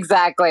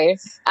 Exactly.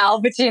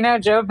 Al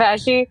Pacino, Joe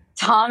Pesci,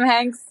 Tom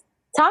Hanks.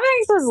 Tom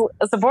Hanks was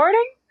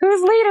supporting.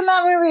 Who's lead in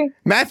that movie?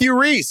 Matthew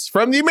Rhys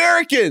from The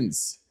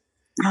Americans.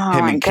 Oh,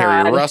 him and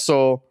Kerry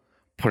Russell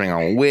putting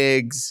on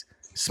wigs,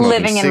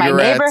 living cigarettes. In my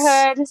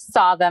neighborhood.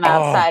 Saw them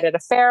outside at a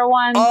fair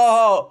once.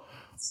 Oh,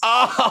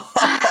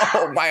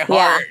 my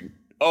heart. Yeah.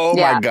 Oh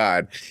my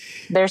God.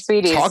 They're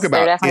sweeties. Talk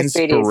about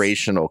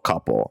inspirational sweeties.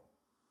 Couple.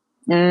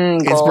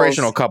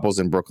 Inspirational couples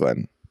in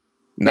Brooklyn.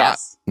 Not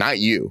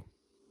you.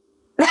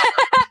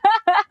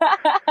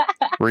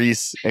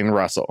 Rhys and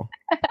Russell.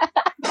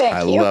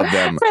 I love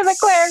them for the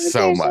clarification.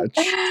 So much.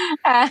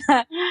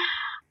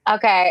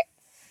 Okay,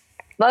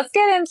 let's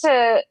get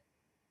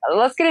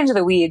into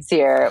the weeds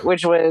here,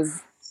 which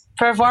was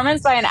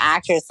performance by an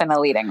actress in a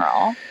leading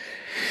role.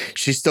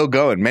 She's still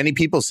going. Many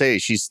people say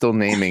she's still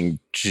naming.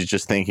 She's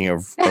just thinking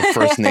of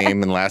first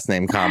name and last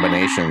name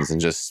combinations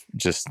and just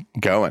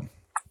going.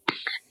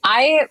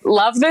 I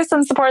love this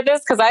and support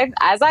this because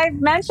as I've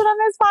mentioned on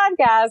this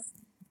podcast,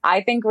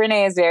 I think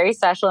Renee is very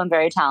special and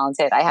very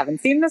talented. I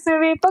haven't seen this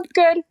movie, but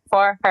good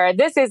for her.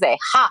 This is a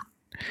hot.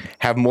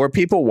 Have more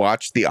people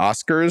watched the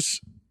Oscars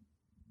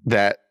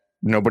that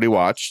nobody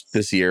watched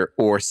this year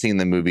or seen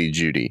the movie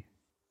Judy?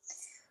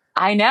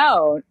 I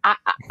know.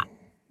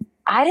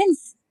 I didn't.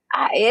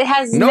 It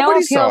has no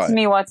appeal to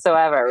me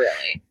whatsoever,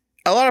 really.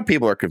 A lot of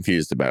people are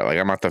confused about it. Like,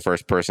 I'm not the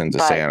first person to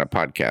say on a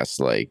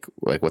podcast, like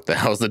what the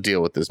hell's the deal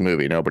with this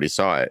movie? Nobody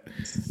saw it.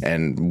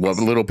 And what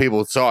little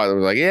people saw it, they were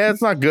like, yeah,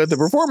 it's not good. The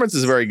performance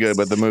is very good,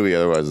 but the movie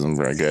otherwise isn't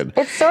very good.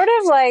 It's sort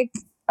of like,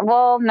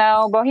 well,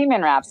 no,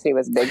 Bohemian Rhapsody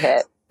was a big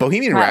hit.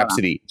 Bohemian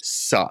Rhapsody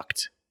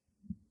sucked.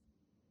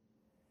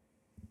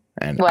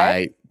 And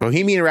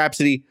Bohemian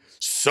Rhapsody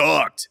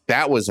sucked.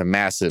 That was a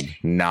massive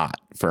not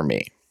for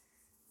me.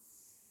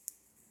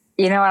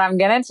 You know what? I'm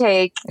going to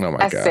take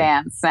a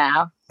stance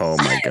now. Oh,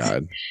 my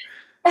God.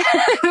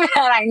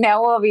 That I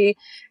know will be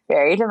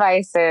very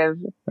divisive.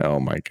 Oh,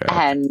 my God.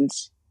 And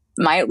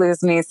might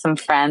lose me some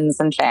friends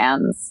and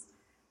fans.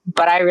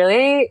 But I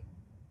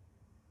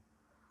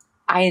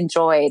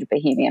enjoyed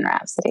Bohemian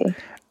Rhapsody.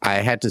 I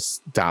had to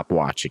stop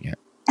watching it.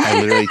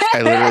 I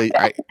literally,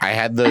 I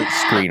had the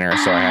screener,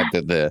 so I had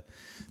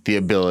the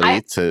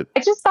ability to. I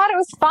just thought it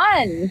was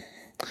fun.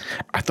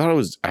 I thought it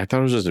was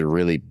just a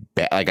really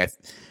bad. Like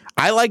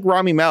I like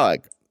Rami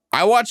Malek.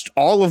 I watched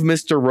all of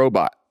Mr.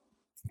 Robot.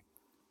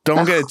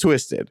 Don't get it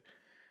twisted.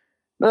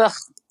 Ugh.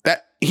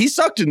 That he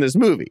sucked in this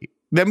movie.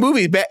 The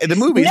movie's bad. The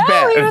movie's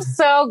bad. He was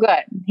so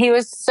good. He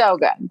was so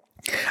good.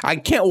 I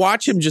can't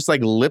watch him just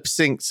like lip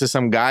sync to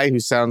some guy who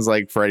sounds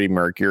like Freddie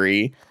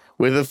Mercury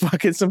with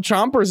some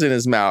chompers in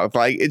his mouth.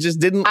 Like it just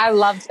didn't. I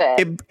loved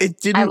it. It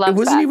didn't. It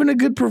wasn't even a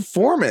good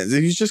performance.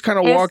 He just kind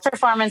of walked. His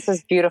performance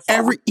was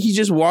beautiful. He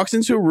just walks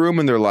into a room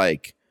and they're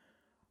like,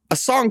 a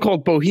song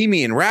called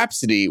Bohemian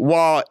Rhapsody.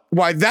 Why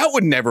that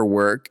would never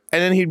work.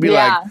 And then he'd be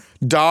like,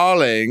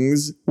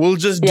 darlings, we'll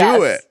just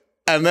do it.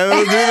 And then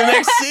they'll do the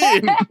next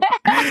scene.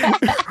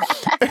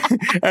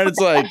 And it's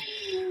like,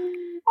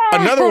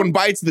 another one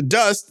bites the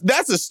dust.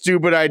 That's a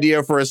stupid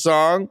idea for a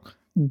song.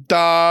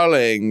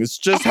 Darlings,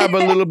 just have a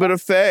little bit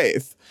of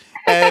faith.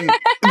 And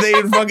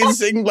they'd fucking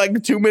sing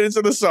like 2 minutes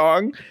of the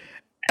song.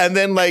 And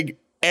then like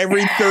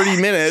every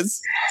 30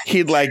 minutes,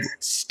 he'd like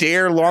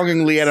stare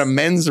longingly at a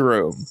men's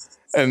room.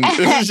 And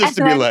this is just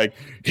to be like,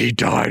 he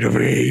died of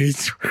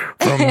AIDS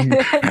from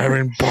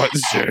having butt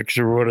sex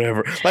or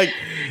whatever. Like,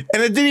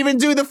 and it didn't even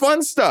do the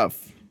fun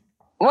stuff.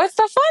 What's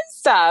the fun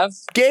stuff?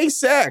 Gay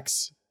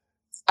sex.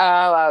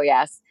 Oh,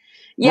 yes.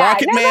 Yeah,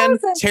 Rocket Man,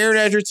 Taron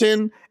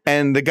Egerton,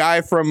 and the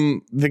guy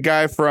from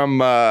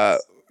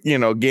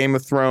Game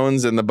of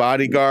Thrones and The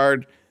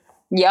Bodyguard.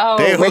 Yo,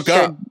 they hook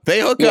up.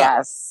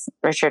 Yes,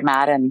 Richard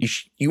Madden.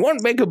 You want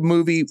to make a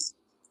movie?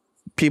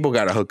 People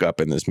got to hook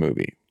up in this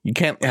movie. You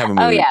can't have a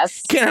movie. Oh,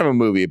 yes. You can't have a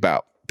movie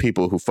about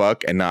people who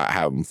fuck and not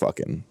have them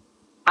fucking.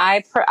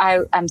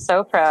 I'm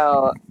so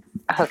pro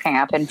hooking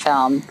up in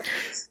film.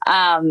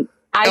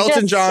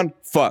 Elton John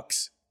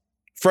fucks.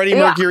 Freddie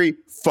Mercury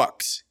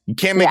fucks. You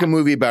can't make a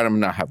movie about him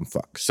and not have him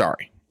fuck.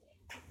 Sorry.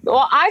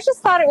 Well, I just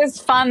thought it was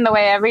fun the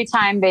way every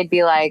time they'd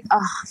be like, oh,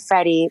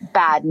 Freddie,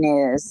 bad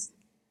news.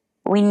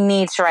 We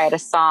need to write a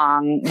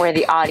song where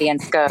the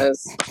audience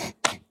goes.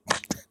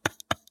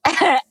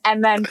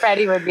 And then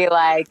Freddie would be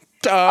like,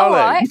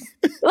 darling.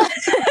 Oh,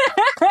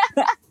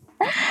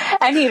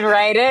 and he'd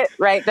write it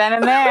right then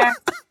and there.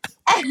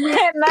 And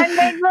then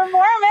they'd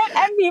perform it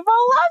and people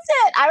loved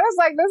it. I was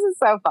like, this is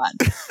so fun.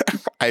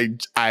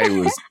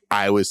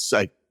 I was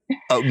like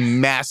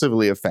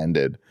massively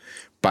offended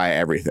by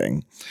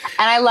everything.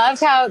 And I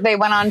loved how they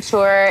went on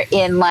tour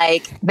in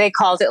like, they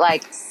called it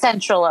like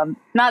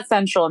not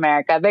Central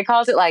America. They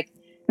called it like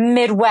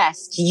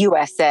Midwest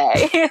USA.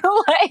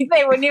 Like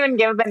they wouldn't even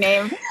give the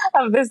name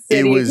of the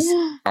city. It was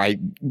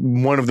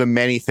one of the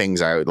many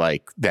things I would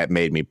like that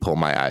made me pull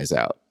my eyes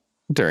out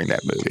during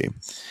that movie.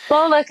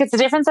 Well, look, it's a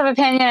difference of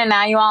opinion, and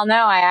now you all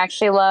know I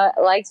actually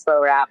liked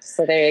Faux Rap.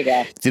 So there you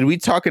go. Did we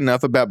talk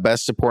enough about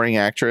Best Supporting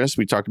Actress?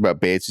 We talked about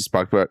Bates. We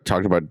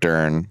talked about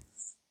Dern.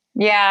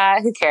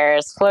 Yeah, who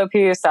cares? Flo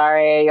Pugh,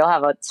 sorry. You'll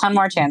have a ton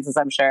more chances,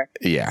 I'm sure.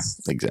 Yeah,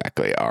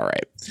 exactly. All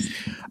right.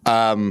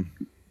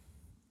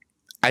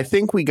 I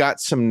think we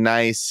got some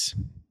nice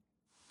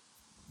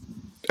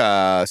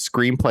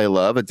screenplay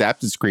love,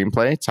 adapted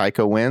screenplay.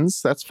 Taika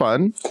wins. That's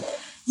fun.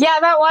 Yeah,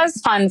 that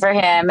was fun for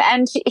him.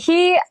 And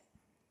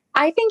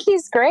I think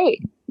he's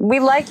great. We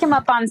like him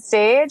up on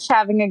stage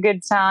having a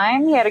good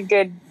time. He had a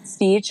good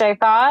speech, I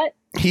thought.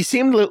 He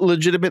seemed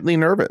legitimately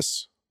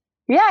nervous.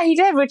 Yeah, he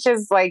did, which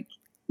is like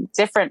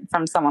different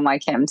from someone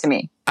like him to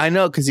me. I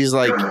know, because he's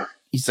like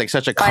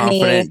such a funny,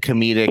 confident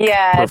comedic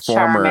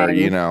performer, charming.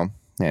 You know.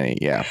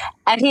 Yeah.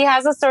 And he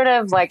has a sort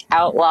of like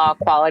outlaw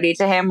quality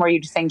to him where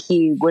you'd think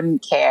he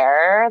wouldn't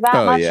care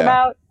that much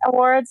about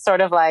awards, sort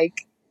of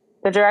like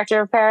the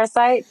director of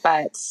Parasite,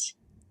 but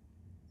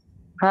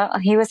well,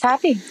 he was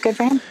happy. Good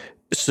for him.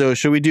 So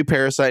should we do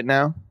Parasite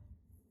now?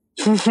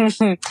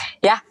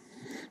 Yeah.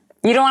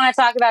 You don't want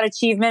to talk about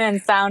achievement in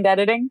sound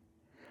editing?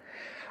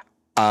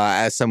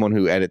 As someone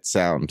who edits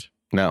sound,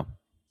 no.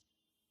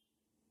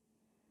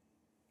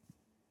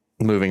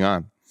 Moving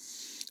on.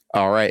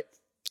 All right.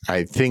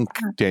 I think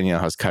Danielle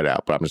has cut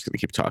out, but I'm just going to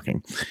keep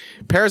talking.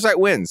 Parasite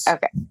wins.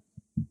 Okay.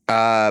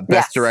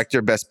 Best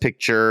director, best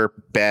picture,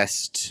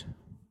 best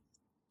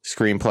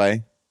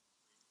screenplay.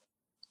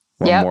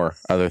 One more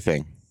other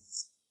thing.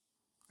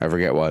 I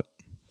forget what.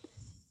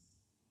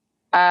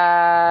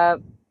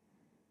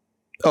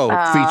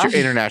 Feature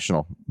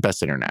international.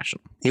 Best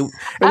international. It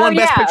won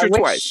best picture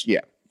twice.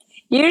 Yeah.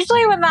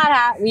 Usually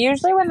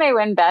when they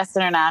win best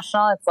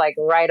international, it's like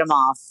write them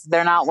off.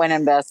 They're not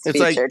winning best feature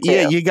like, too.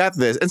 Yeah, you got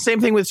this. And same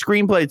thing with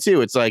screenplay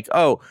too. It's like,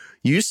 oh,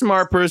 you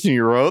smart person,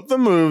 you wrote the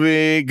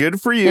movie. Good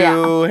for you.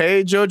 Yeah.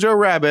 Hey, Jojo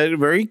Rabbit,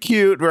 very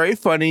cute, very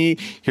funny.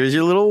 Here's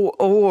your little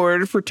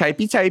award for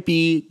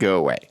typey. Go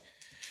away.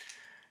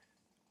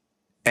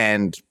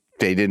 And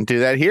they didn't do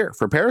that here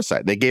for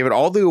Parasite. They gave it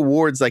all the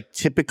awards like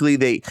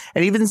typically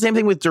and even the same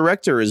thing with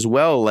director as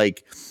well.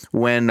 Like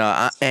when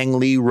Ang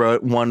Lee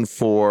wrote one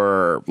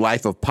for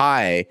Life of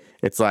Pi,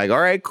 it's like, all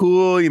right,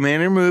 cool. You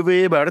made a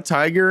movie about a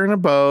tiger in a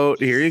boat.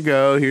 Here you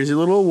go. Here's your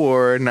little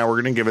award. Now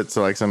we're going to give it to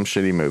like some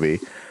shitty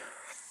movie.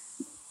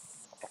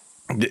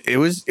 It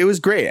was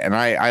great, and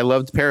I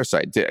loved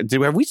Parasite.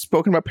 Have we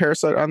spoken about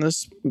Parasite on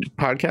this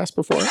podcast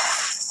before?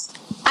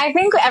 I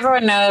think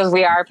everyone knows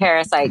we are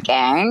Parasite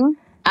gang.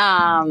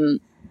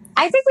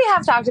 I think we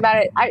have talked about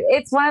it.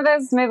 It's one of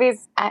those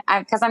movies,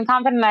 because I'm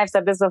confident I've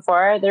said this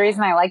before. The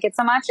reason I like it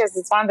so much is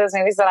it's one of those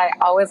movies that I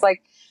always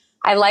like.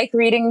 I like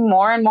reading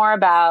more and more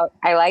about.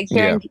 I like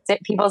hearing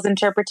people's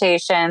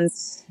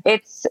interpretations.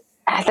 It's,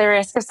 at the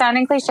risk of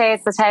sounding cliche,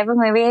 it's the type of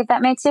movie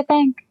that makes you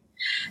think.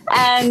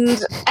 And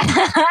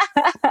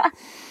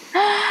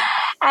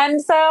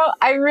and so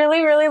I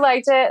really, really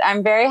liked it.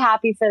 I'm very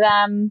happy for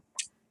them.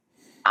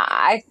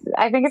 I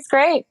think it's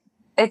great.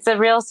 It's a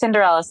real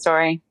Cinderella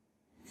story.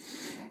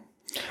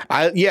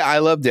 I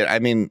loved it. I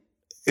mean,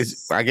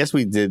 I guess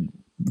we did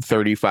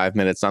 35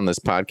 minutes on this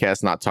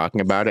podcast not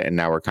talking about it, and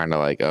now we're kind of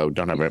like, oh,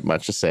 don't have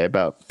much to say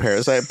about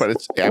Parasite. But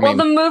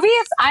the movie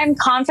is. I'm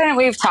confident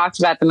we've talked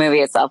about the movie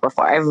itself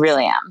before. I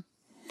really am.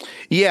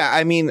 Yeah,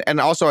 I mean, and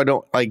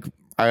also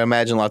I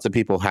imagine lots of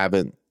people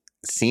haven't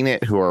seen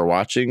it who are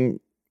watching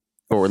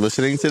or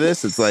listening to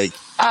this. It's like,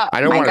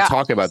 I don't want to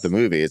talk about the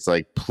movie. It's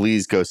like,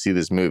 please go see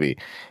this movie.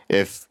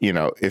 If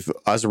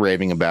us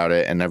raving about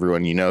it and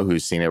everyone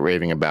who's seen it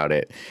raving about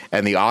it,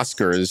 and the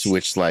Oscars,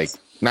 which like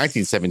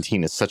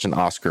 1917 is such an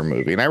Oscar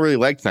movie, and I really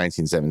liked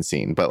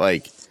 1917, but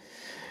like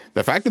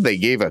the fact that they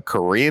gave a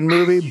Korean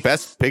movie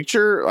Best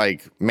Picture,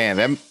 like, man,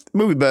 that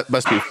movie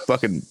must be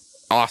fucking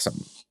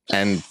awesome.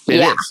 And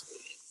it is.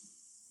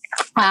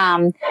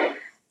 And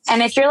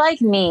if you're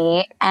like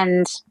me,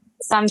 and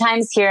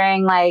sometimes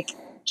hearing like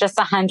just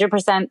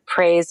 100%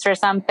 praise for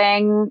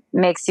something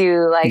makes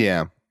you like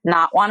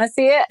not want to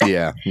see it.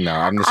 Yeah, no,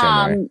 I'm the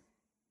same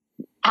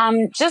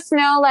way. Just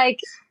know, like,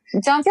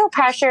 don't feel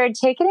pressured.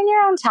 Take it in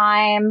your own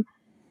time.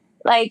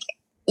 Like,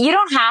 you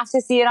don't have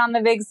to see it on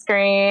the big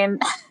screen.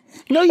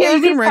 No, yeah,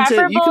 you can rent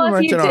it. You can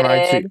rent it on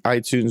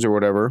iTunes or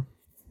whatever.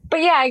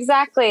 But yeah,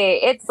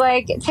 exactly. It's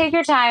like, take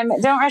your time.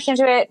 Don't rush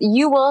into it.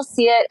 You will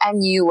see it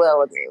and you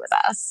will agree with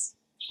us.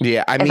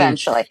 Yeah, I mean,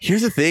 eventually.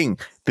 Here's the thing.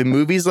 The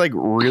movie's like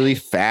really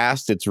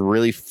fast. It's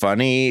really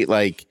funny.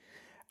 Like,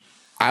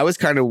 I was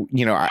kind of,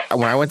 when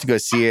I went to go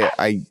see it,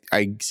 I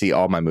see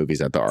all my movies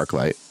at the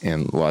ArcLight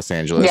in Los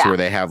Angeles, where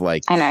they have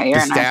like, I know,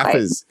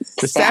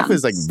 the staff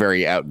is like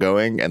very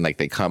outgoing, and like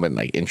they come and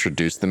like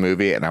introduce the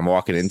movie, and I'm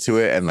walking into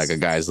it, and like a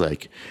guy's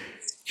like,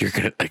 you're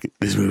gonna like,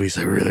 this movie's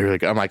like really, really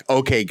good. I'm like,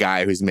 okay,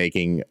 guy who's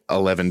making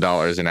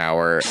 $11 an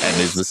hour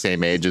and is the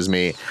same age as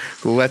me,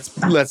 let's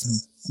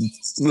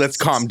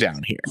calm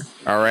down here.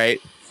 All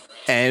right.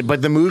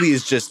 But the movie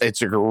is just,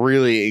 it's like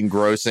really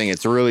engrossing.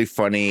 It's really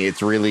funny.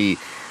 It's really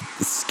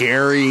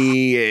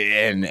scary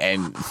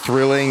and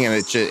thrilling. And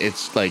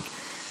it's like,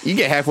 you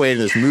get halfway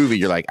into this movie,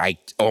 you're like,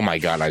 oh my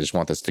God, I just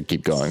want this to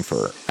keep going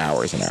for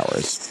hours and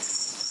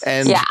hours.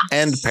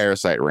 And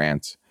Parasite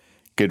rant.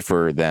 Good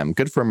for them.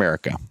 Good for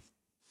America.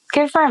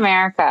 Good for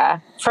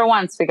America. For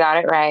once, we got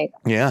it right.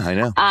 Yeah, I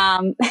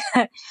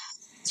know.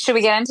 Should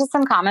we get into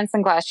some comments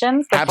and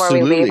questions before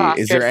we leave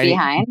Oscars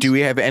behind? Do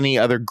we have any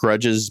other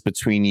grudges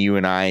between you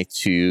and I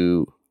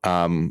to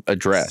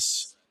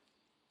address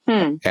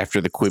after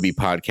the Quibi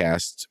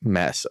podcast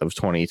mess of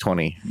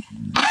 2020?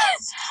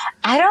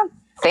 I don't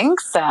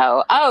think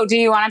so. Oh, do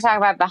you want to talk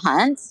about The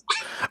Hunt?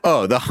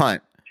 Oh, The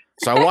Hunt.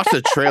 So I watched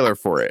the trailer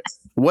for it.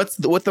 What's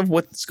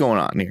going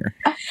on here?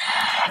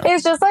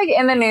 It's just like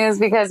in the news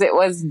because it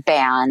was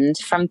banned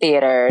from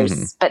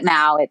theaters, but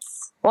now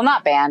it's, well,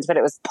 not banned, but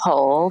it was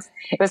pulled.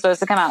 It was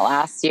supposed to come out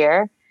last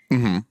year,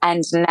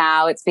 and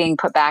now it's being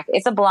put back.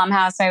 It's a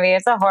Blumhouse movie.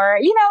 It's a horror.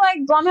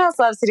 Like Blumhouse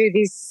loves to do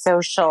these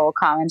social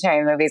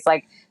commentary movies,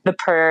 like The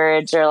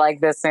Purge or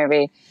like this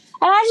movie,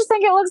 and I just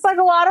think it looks like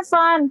a lot of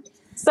fun.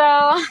 So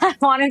I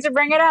wanted to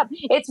bring it up.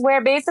 It's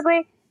where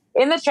basically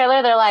in the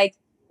trailer they're like,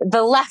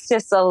 the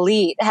leftist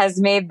elite has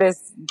made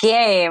this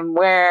game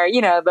where,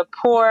 the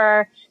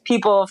poor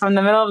people from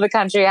the middle of the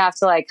country have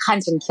to like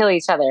hunt and kill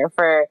each other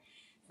for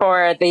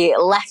the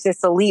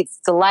leftist elite's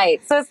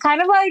delight. So it's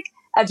kind of like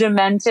a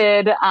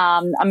demented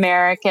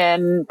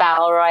American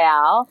battle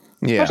royale,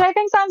 which I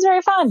think sounds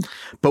very fun.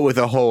 But with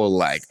a whole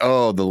like,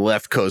 oh, the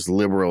left coast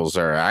liberals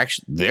are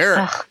actually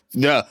they're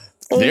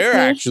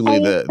actually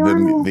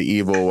the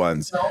evil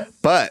ones.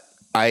 But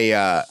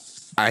I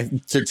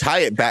to tie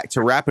it back,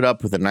 to wrap it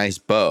up with a nice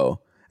bow,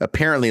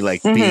 apparently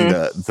like being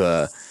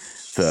the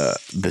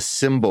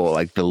symbol,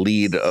 like the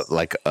lead,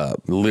 like a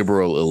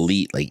liberal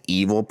elite, like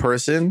evil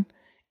person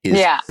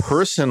is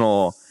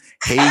personal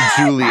Hey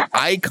Julie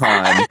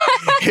icon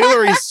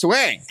Hilary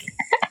Swank.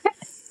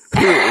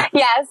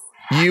 Yes.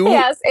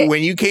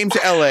 When you came to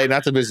LA,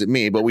 not to visit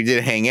me, but we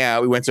did hang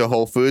out. We went to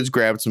Whole Foods,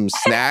 grabbed some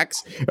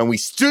snacks, and we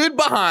stood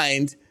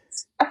behind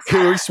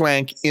Hilary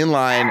Swank in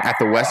line at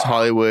the West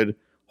Hollywood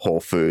Whole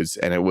Foods,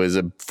 and it was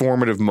a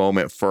formative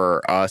moment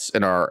for us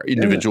in our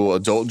individual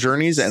adult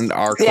journeys and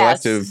our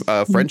collective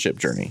friendship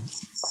journey.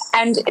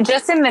 And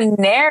just in the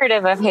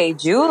narrative of Hey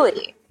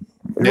Julie,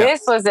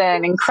 this was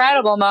an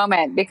incredible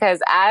moment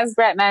because, as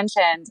Brett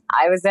mentioned,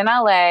 I was in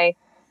LA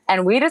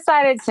and we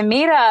decided to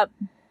meet up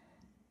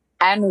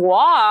and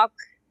walk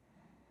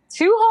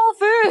to Whole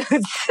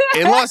Foods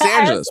in Los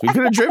Angeles. We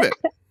could have driven.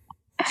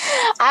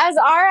 As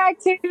our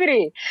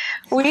activity,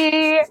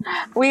 we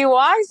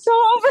walked to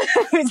Whole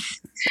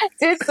Foods,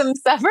 did some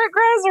separate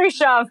grocery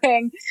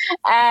shopping,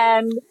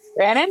 and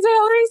ran into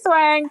Hilary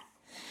Swank,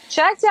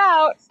 checked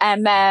out,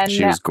 and then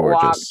she was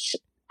gorgeous.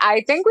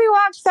 I think we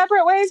walked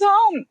separate ways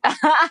home.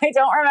 I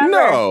don't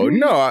remember.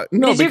 No.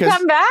 Did you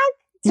come back?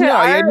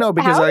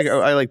 Because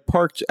I like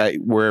parked at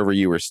wherever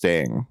you were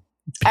staying.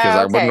 Because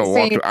I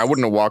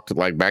wouldn't have walked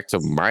like back to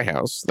my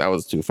house. That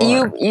was too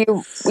far.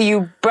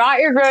 You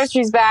brought your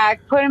groceries back,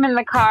 put them in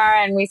the car,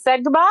 and we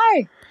said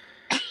goodbye.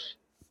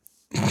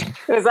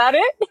 Was that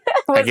it?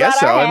 I guess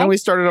so. And then we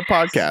started a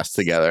podcast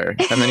together,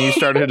 and then you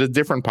started a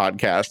different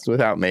podcast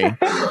without me.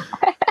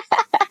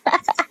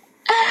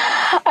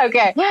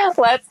 Okay,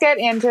 let's get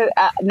into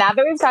now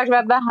that we've talked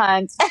about the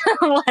hunt.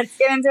 Let's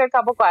get into a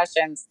couple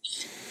questions.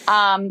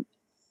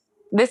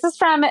 This is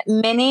from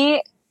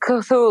Mini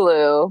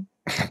Cthulhu.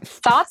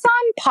 Thoughts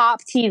on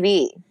Pop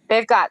TV?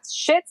 They've got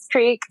Schitt's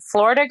Creek,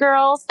 Florida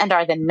Girls, and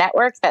are the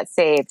network that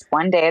saved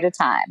one day at a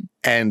time.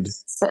 And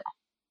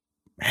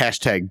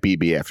hashtag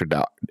BB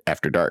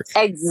after dark.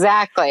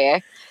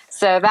 Exactly.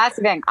 So that's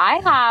the thing. I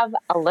have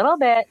a little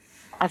bit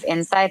of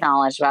inside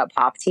knowledge about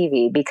Pop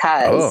TV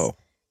because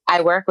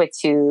I work with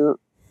two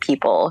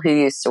people who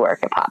used to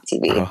work at Pop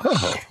TV.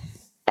 Oh.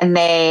 And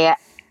they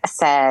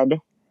said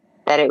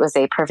that it was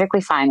a perfectly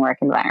fine work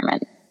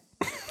environment.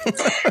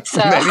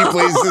 So many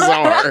places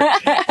are.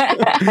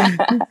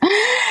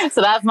 So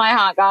that's my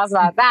hot gossip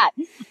about that.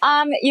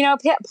 Pop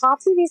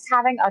TV's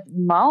having a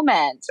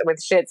moment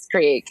with Schitt's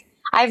Creek.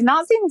 I've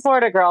not seen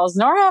Florida Girls,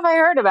 nor have I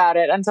heard about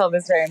it until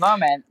this very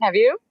moment. Have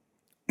you?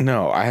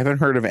 No, I haven't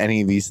heard of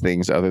any of these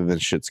things other than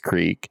Schitt's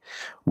Creek,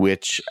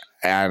 which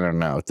I don't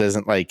know. It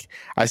doesn't like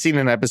I've seen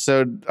an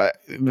episode.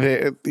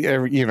 Good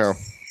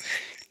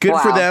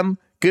for them.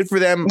 Good for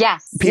them.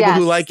 Yes. People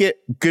who like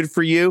it. Good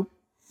for you.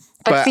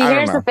 But see,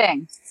 here's the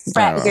thing,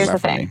 Brett. Here's the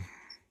thing.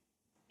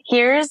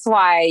 Here's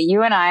why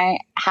you and I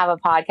have a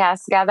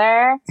podcast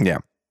together. Yeah.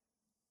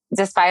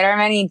 Despite our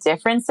many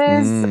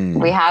differences,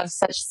 we have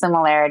such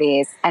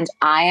similarities. And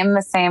I am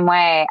the same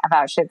way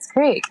about Schitt's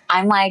Creek.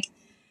 I'm like,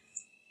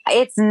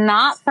 it's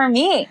not for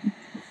me.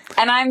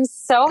 And I'm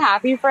so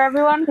happy for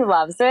everyone who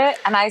loves it.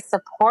 And I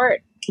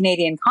support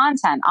Canadian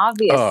content,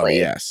 obviously. Oh,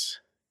 yes.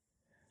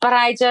 But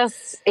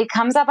it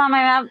comes up on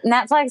my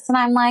Netflix and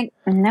I'm like,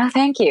 no,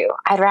 thank you.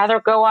 I'd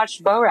rather go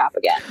watch Bo Rap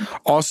again.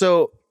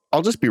 Also,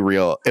 I'll just be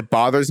real. It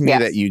bothers me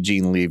that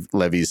Eugene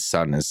Levy's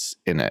son is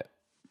in it.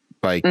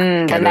 Like,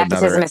 the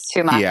nepotism is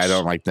too much. Yeah, I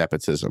don't like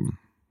nepotism.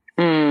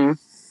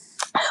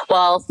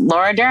 Well,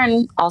 Laura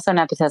Dern, also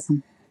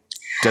nepotism.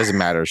 Doesn't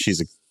matter. She's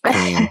a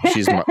queen.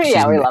 She's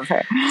we love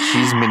her.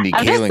 She's Mindy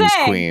Kaling's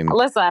queen.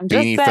 Listen, I'm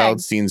just Beanie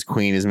Feldstein's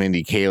queen is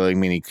Mindy Kaling.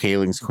 Mindy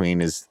Kaling's queen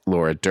is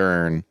Laura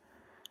Dern.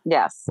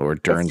 Yes. Laura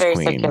Dern's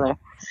queen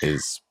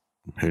is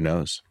who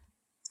knows?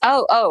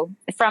 Oh,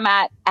 from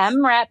at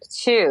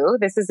MREP2.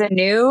 This is a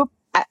new.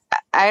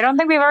 I don't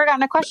think we've ever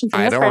gotten a question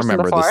from this person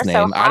before. This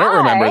name. So, I don't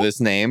remember this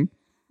name.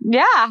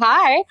 Yeah,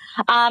 hi.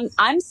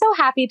 I'm so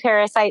happy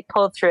Parasite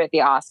pulled through at the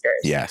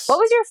Oscars. Yes. What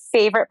was your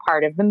favorite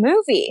part of the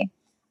movie?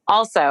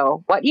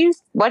 Also, what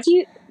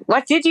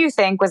did you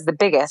think was the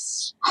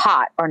biggest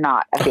hot or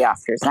not at the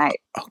Oscars night?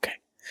 Okay.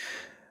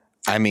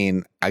 I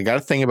mean, I got to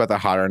think about the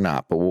hot or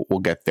not, but we'll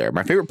get there.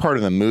 My favorite part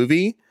of the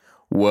movie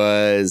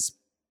was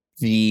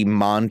the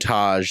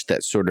montage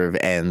that sort of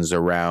ends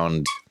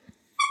around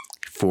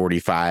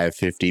 45,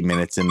 50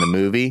 minutes in the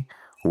movie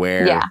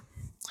where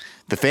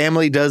the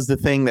family does the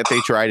thing that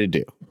they try to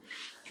do.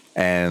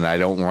 And I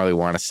don't really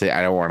want to say,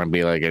 I don't want to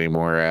be like any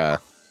more.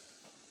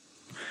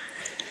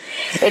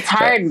 It's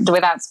hard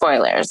without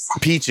spoilers.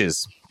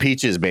 Peaches,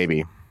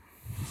 baby.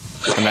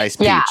 A nice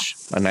peach,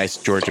 a nice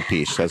Georgia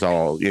peach. That's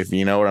all. If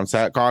you know what I'm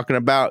talking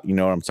about, you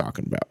know what I'm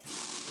talking about.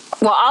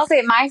 Well, I'll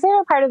say my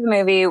favorite part of the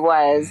movie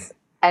was,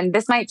 and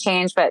this might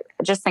change, but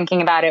just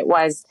thinking about it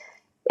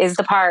is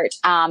the part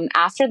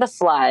after the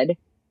flood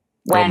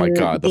when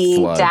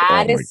the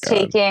dad is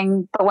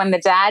taking, but when the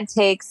dad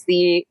takes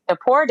the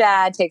poor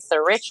dad takes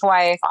the rich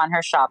wife on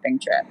her shopping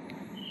trip,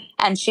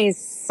 and she's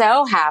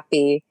so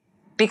happy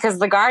because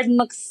the garden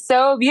looks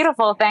so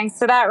beautiful thanks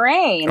to that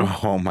rain.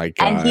 Oh my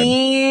God. And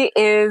he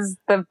is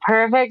the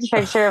perfect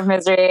picture of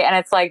misery. And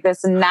it's like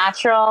this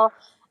natural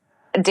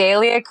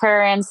daily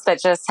occurrence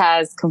that just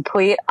has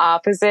complete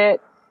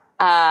opposite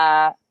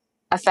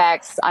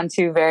effects on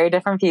two very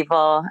different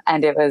people.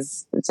 And it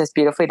was just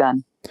beautifully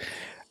done.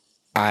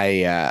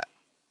 I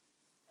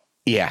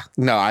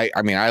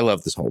mean, I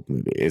love this whole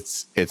movie.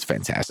 It's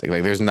fantastic.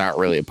 Like, there's not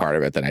really a part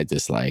of it that I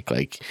dislike.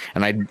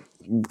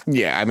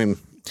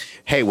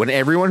 Hey, when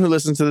everyone who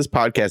listens to this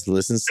podcast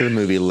listens to the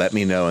movie, let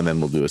me know, and then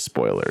we'll do a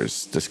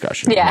spoilers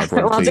discussion. Yeah,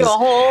 we'll do a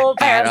whole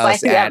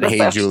Parasite at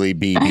Hey Julie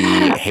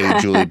BB, Hey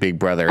Julie Big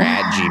Brother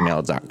at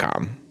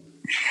gmail.com.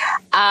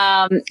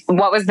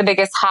 What was the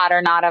biggest hot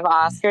or not of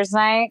Oscars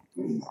night?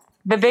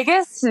 The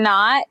biggest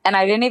not, and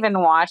I didn't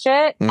even watch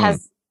it,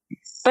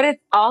 but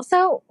it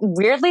also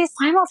weirdly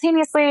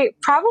simultaneously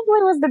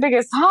probably was the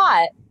biggest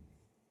hot,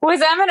 was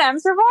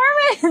Eminem's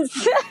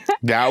performance.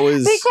 That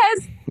was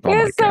because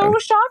it was so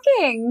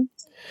shocking.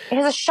 It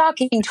was a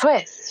shocking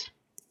twist.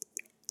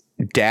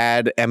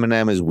 Dad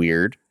Eminem is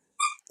weird.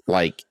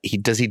 Like,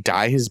 does he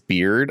dye his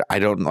beard? I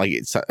don't like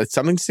it.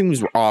 Something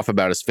seems off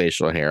about his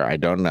facial hair. I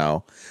don't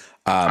know.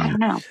 I don't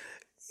know.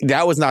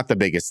 That was not the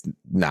biggest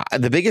knot.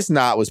 The biggest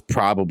knot was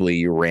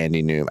probably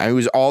Randy Newman. I mean, it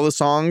was all the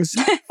songs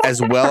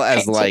as well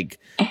as like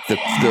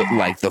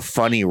the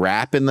funny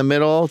rap in the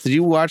middle. Did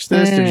you watch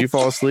this? Did you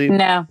fall asleep?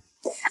 No,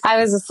 I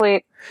was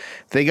asleep.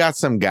 They got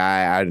some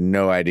guy. I had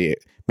no idea.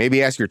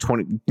 Maybe ask your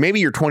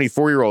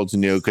 24-year-olds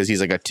knew because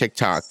he's like a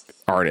TikTok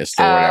artist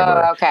or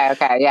whatever.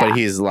 Okay, yeah. But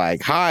he's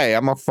like, "Hi,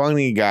 I'm a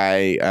funny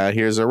guy.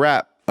 Here's a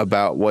rap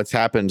about what's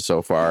happened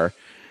so far."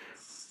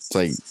 It's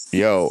like,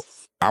 yo,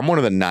 I'm one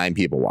of the 9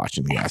 people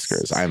watching the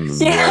Oscars.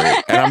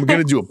 And I'm going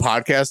to do a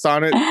podcast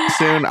on it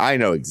soon. I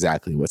know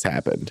exactly what's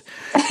happened.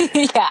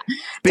 Yeah.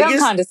 Don't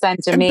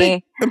condescend to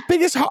me. The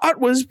biggest hot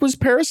was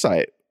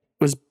Parasite.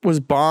 Was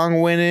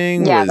Bong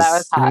winning? Yeah, that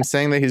was hot. Him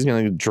saying that he's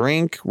going to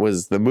drink?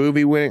 Was the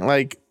movie winning?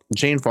 Like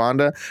Jane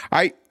Fonda.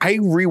 I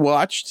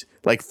rewatched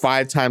like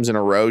 5 times in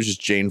a row just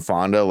Jane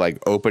Fonda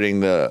like opening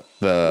the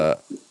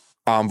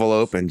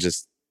envelope and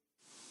just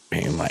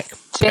being like,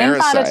 Jane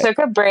Fonda took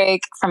a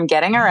break from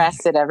getting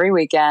arrested every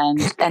weekend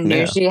and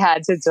knew she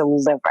had to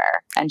deliver,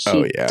 and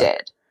she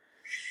did.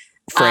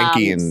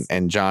 Frankie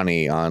and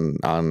Johnny on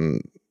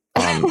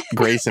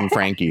Grace and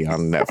Frankie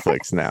on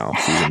Netflix now.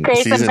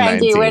 Season and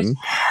Frankie, 19.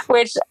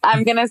 which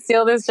I'm gonna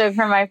steal this joke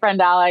from my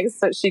friend Alex,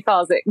 but she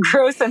calls it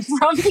Gross and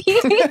Frumpy.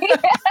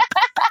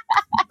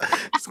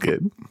 It's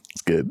good.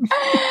 It's good.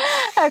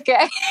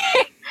 Okay.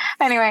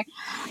 Anyway,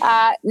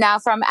 now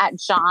from at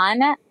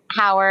John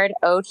Howard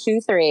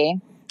 023.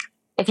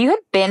 If you had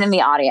been in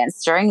the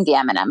audience during the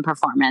Eminem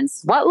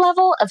performance, what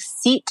level of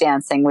seat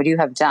dancing would you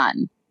have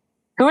done?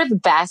 Who are the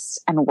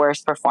best and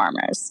worst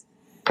performers,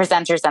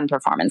 presenters, and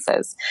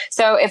performances?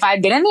 So if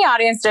I'd been in the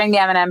audience during the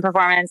Eminem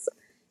performance,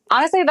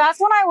 honestly, that's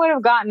when I would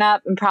have gotten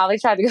up and probably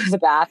tried to go to the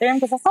bathroom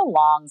because that's a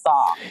long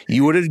song.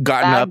 You would have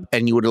gotten up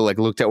and you would have like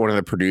looked at one of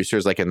the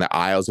producers like in the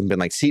aisles and been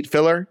like, seat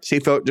filler,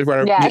 just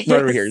right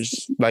over here.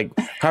 Just like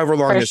however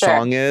long the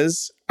song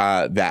is,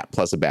 that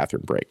plus a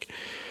bathroom break.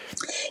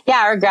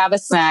 Yeah, or grab a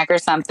snack or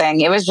something.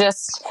 It was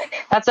just,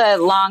 that's a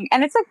long,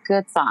 and it's a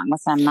good song.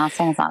 Listen, I'm not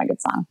saying it's not a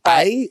good song.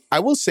 But I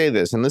will say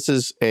this, and this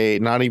is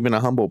not even a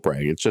humble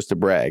brag. It's just a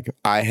brag.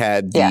 I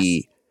had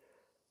the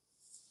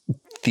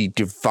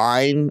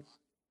divine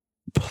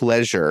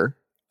pleasure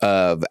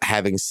of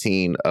having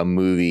seen a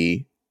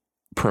movie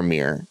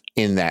premiere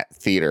in that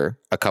theater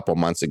a couple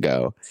months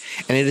ago,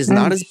 and it is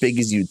not as big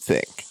as you'd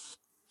think.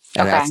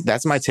 And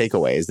that's my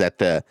takeaway, is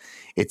that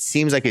it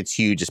seems like it's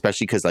huge,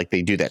 especially because like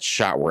they do that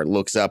shot where it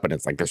looks up and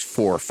it's like there's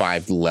 4 or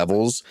 5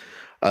 levels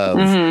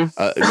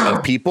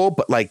of people,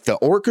 but like the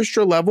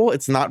orchestra level,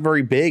 it's not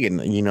very big,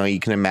 and you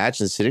can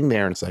imagine sitting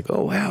there and it's like,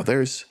 oh wow,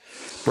 there's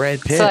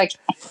Brad Pitt, so like,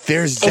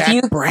 there's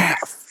Zach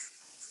Braff.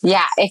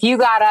 Yeah, if you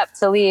got up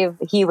to leave,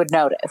 he would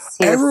notice.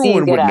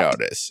 Everyone would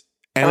notice.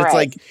 And it's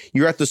like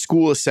you're at the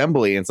school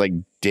assembly and it's like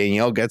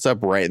Danielle gets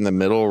up right in the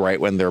middle, right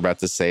when they're about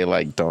to say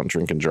like, don't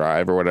drink and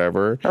drive or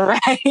whatever.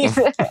 Right.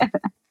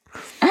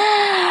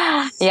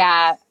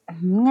 Yeah.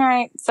 All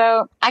right.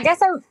 So I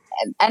guess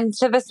and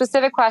to the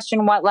specific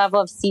question, what level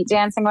of seat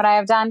dancing would I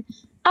have done?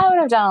 I would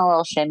have done a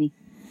little shimmy.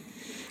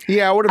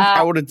 Yeah,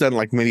 I would have done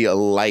like maybe a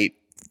light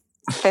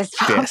fist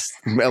pump,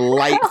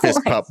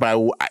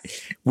 but I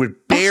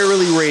would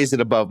barely raise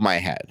it above my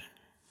head.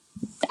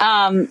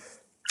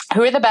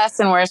 Who are the best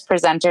and worst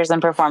presenters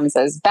and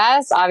performances?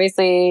 Best,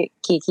 obviously,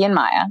 Kiki and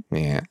Maya.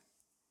 Yeah.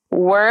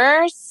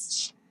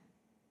 Worst,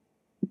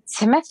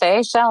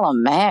 Timothée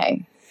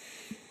Chalamet.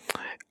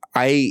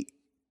 It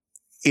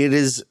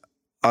is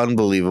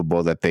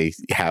unbelievable that they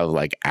have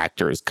like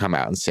actors come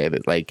out and say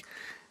that like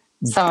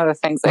some of the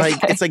things they say.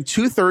 It's like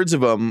 2/3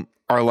 of them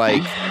are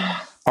like,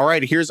 all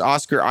right, here's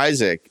Oscar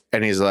Isaac,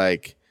 and he's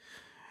like,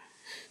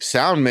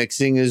 sound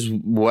mixing is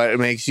what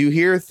makes you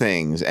hear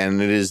things,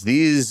 and it is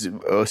these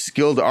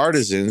skilled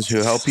artisans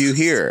who help you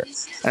hear.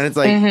 And it's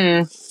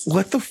like,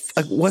 what the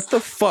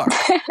fuck?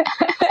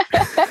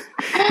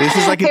 This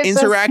is like an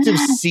interactive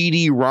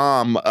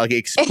CD-ROM, like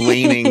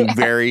explaining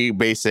very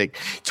basic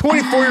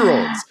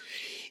 24-year-olds.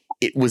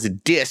 It was a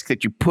disc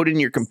that you put in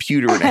your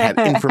computer and it had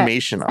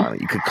information on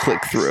it. You could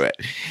click through it.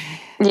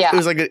 Yeah, it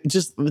was like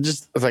just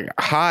like,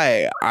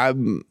 hi, I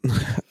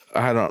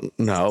don't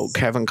know,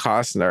 Kevin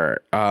Costner.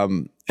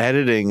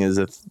 Editing is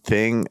a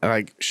thing.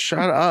 Like,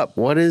 shut up.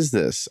 What is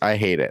this? I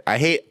hate it. I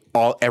hate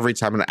every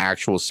time an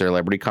actual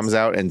celebrity comes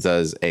out and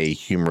does a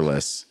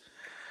humorless.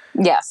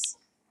 Yes.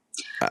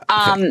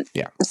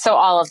 Yeah. So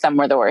all of them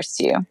were the worst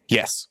to you.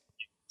 Yes.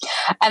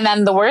 And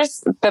then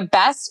the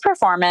best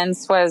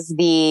performance was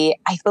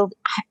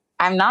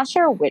I'm not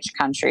sure which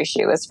country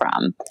she was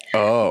from.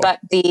 Oh. But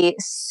the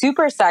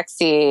super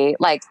sexy,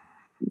 like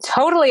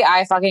totally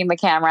eye fucking the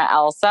camera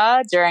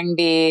Elsa during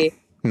the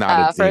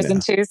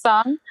Frozen 2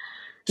 song.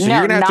 So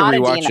you're gonna have to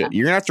rewatch it.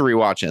 You're gonna have to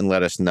rewatch it and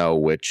let us know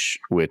which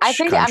I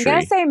think country. I'm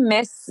gonna say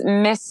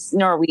Miss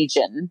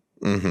Norwegian.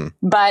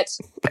 But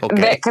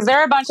because there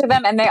are a bunch of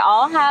them and they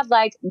all had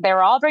they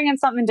were all bringing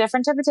something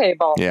different to the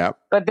table. Yeah.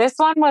 But this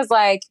one was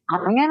like,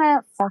 I'm going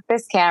to fuck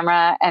this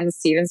camera and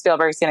Steven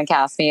Spielberg's going to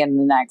cast me in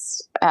the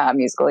next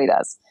musical he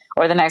does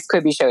or the next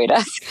Quibi show he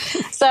does.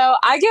 So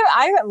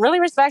I really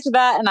respected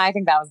that. And I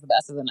think that was the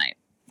best of the night.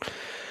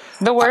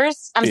 The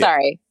worst, I'm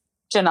sorry,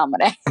 Janelle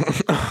Monáe.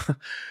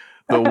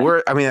 The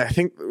worst, I mean, I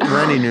think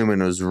Randy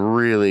Newman was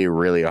really,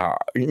 really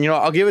hot.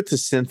 I'll give it to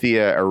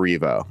Cynthia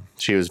Erivo.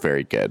 She was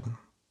very good.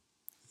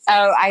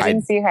 Oh, I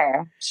didn't see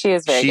her. She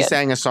is very good. She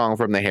sang a song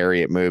from the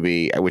Harriet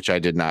movie, which I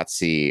did not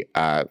see.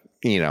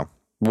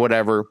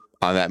 Whatever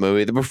on that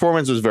movie. The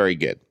performance was very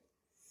good.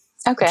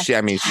 Okay.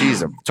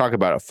 She's talk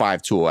about a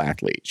 5-tool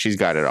athlete. She's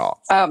got it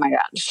all. Oh my God.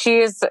 She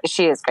is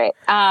great.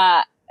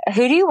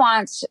 Who do you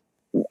want?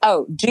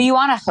 Oh, do you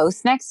want to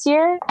host next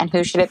year? And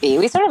who should it be?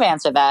 We sort of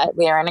answered that.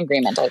 We are in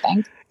agreement, I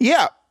think.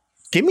 Yeah.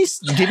 Give me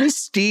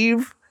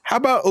Steve. How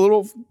about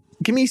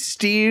give me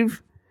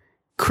Steve,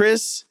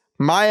 Chris,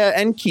 Maya,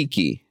 and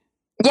Kiki.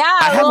 Yeah,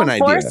 I have an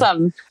idea.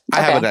 Foursome.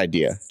 I have an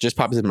idea. Just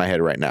pops in my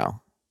head right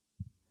now.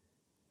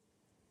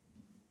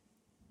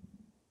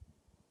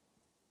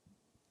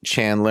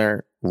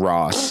 Chandler,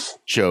 Ross,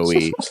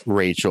 Joey,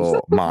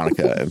 Rachel,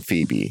 Monica, and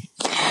Phoebe.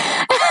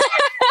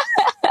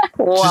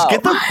 Just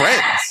get them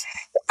friends.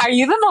 Are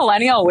you the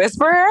millennial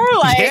whisperer?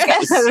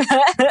 Yes.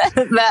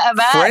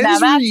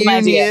 Friends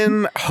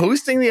reunion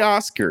hosting the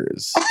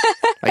Oscars.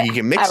 You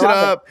can mix it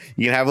up.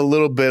 You can have a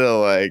little bit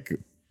of a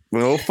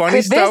little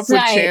funny stuff with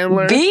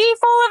Chandler. Be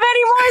full of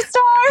any more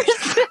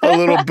stars. A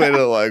little bit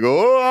of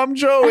I'm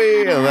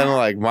Joey. And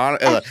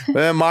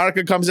then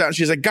Monica comes out and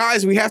she's like,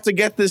 guys, we have to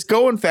get this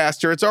going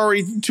faster. It's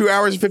already 2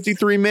 hours and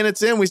 53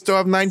 minutes in. We still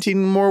have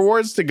 19 more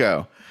awards to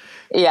go.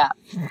 Yeah.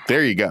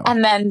 There you go.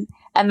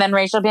 And then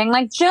Rachel being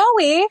like,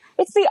 Joey,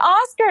 it's the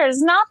Oscars,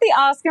 not the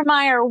Oscar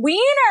Mayer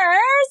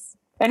wieners.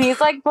 And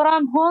he's like, but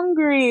I'm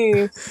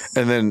hungry.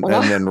 And then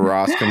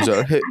Ross comes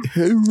out, hey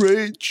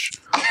Rach,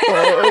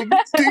 I'm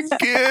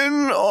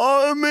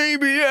thinking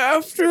maybe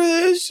after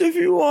this, if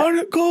you want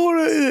to go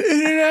to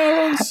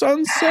In-N-Out on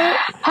Sunset.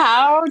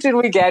 How did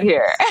we get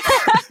here?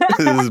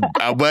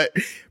 But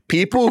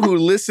people who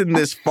listen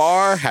this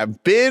far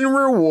have been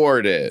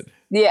rewarded.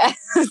 Yes.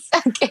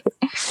 Okay.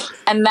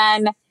 And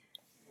then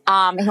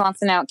he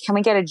wants to know, can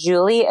we get a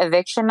Julie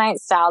eviction night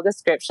style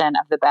description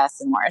of the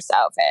best and worst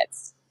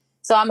outfits?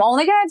 So I'm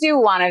only going to do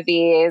one of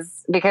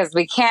these because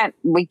we can't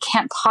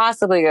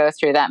possibly go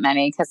through that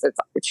many because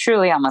it's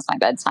truly almost my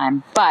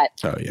bedtime. But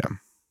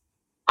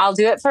I'll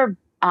do it for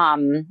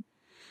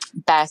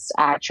best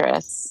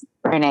actress,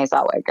 Renee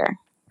Zellweger.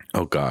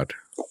 Oh God.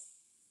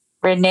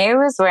 Renee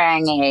was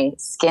wearing a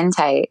skin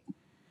tight,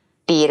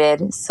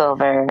 beaded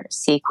silver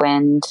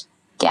sequined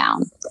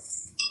gown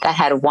that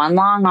had one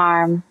long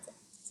arm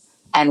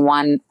and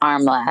one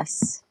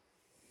armless.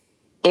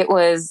 It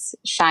was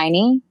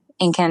shiny,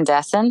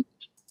 incandescent,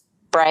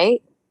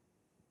 bright,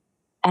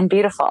 and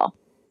beautiful.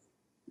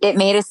 It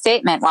made a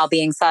statement while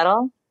being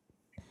subtle.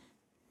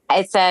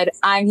 It said,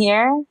 I'm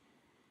here,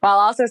 while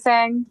also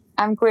saying,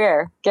 I'm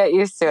queer. Get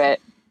used to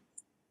it.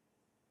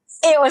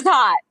 It was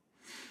hot.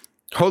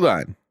 Hold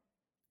on.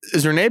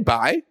 Is Renee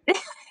bi?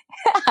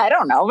 I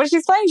don't know, but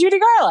she's playing Judy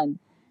Garland.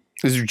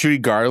 Is Judy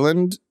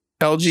Garland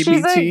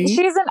LGBT?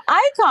 She's an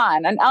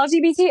icon, an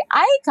LGBT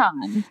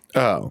icon.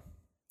 Oh.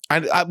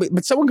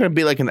 But someone can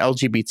be like an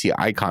LGBT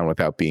icon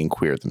without being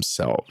queer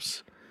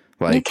themselves.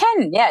 You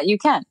can. Yeah, you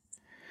can.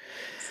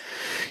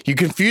 You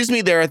confused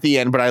me there at the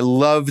end, but I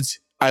loved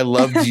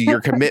your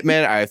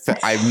commitment. I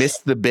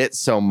missed the bit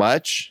so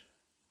much.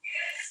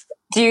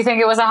 Do you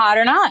think it was a hot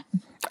or not?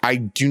 I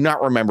do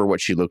not remember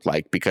what she looked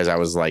like because I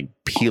was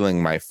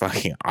peeling my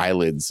fucking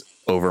eyelids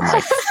over my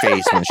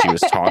face when she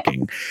was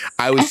talking.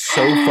 I was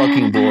so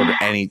fucking bored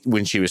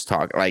when she was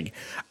talking.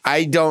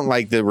 I don't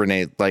like the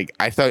Renee.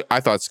 I thought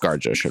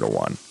ScarJo should have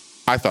won.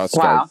 I thought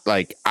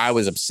I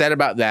was upset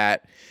about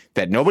that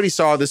nobody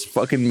saw this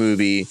fucking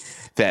movie,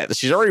 that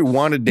she's already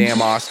won a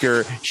damn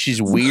Oscar. She's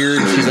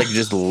weird. She's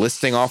just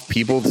listing off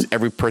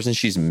every person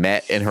she's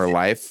met in her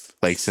life.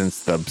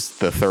 Since the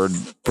third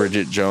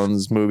Bridget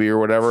Jones movie or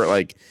whatever,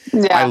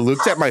 I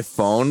looked at my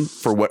phone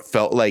for what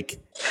felt like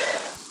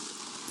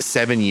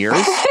 7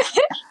 years.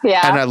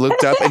 Yeah. And I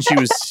looked up and she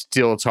was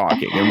still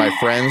talking. And my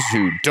friends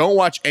who don't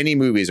watch any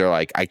movies are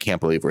like, I can't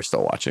believe we're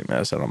still watching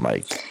this. And I'm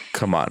like,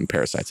 come on,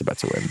 Parasite's about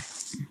to win.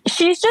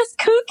 She's just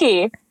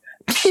kooky.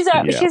 She's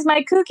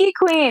my kooky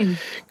queen.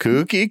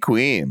 Kooky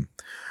queen.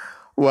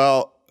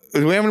 Well,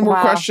 do we have any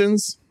more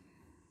questions?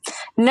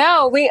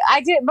 No, we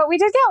did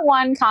get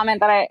one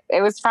comment that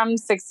it was from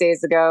 6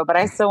 days ago, but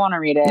I still want to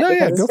read it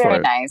because it's very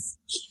nice.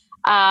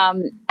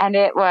 And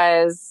it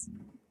was,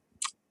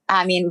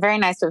 very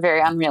nice, but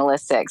very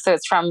unrealistic. So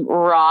it's from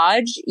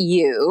Raj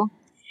U.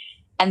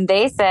 And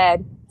they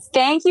said,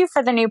 thank you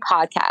for the new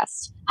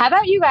podcast. How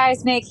about you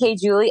guys make Hey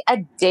Julie a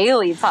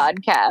daily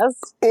podcast?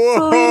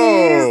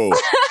 Whoa.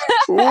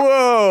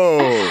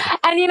 Whoa.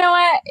 And you know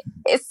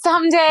what?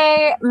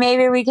 Someday,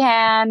 maybe we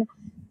can.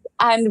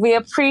 And we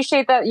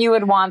appreciate that you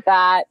would want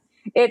that.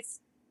 It's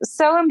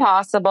so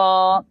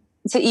impossible.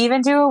 to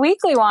even do a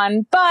weekly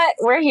one, but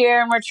we're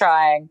here and we're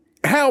trying.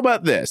 How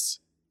about this,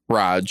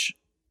 Raj?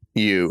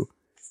 If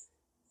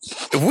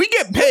we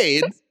get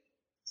paid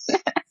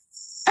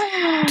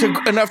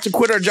enough to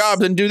quit our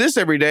jobs and do this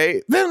every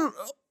day, then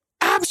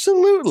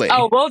absolutely.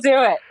 Oh, we'll do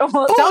it.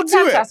 Don't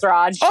tempt us,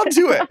 Raj. I'll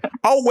do it.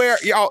 I'll wear,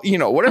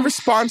 whatever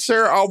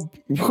sponsor. I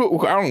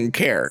don't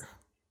care.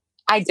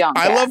 I don't.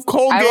 I love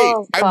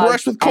Colgate. I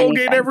brush with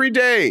Colgate every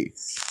day.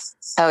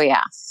 Oh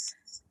yeah,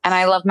 and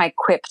I love my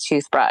Quip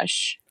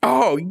toothbrush.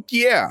 Oh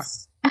yeah.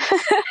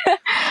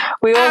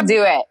 We will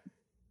do it.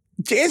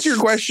 To answer your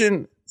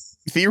question,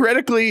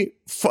 theoretically,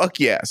 fuck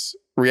yes.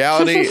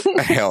 Reality,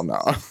 hell no.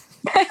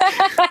 And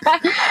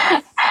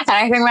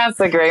I think that's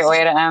a great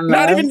way to end this.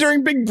 Not even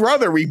during Big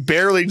Brother. We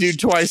barely do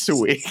twice a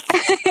week.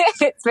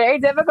 It's very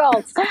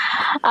difficult.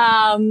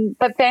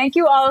 But thank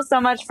you all so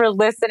much for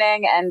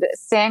listening and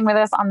staying with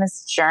us on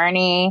this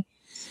journey.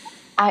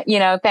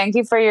 Thank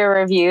you for your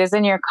reviews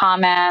and your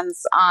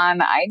comments on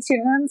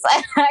iTunes,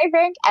 I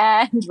think,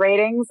 and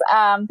ratings.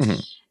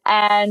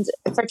 And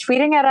for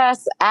tweeting at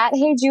us at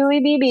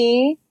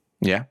HeyJulieBB.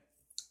 Yeah.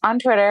 On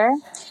Twitter.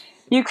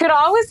 You could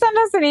always send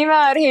us an email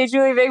at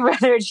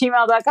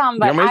heyjuliebigbbrother@gmail.com.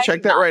 But you want me to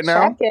check that right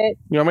now? You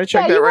want me to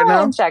check that right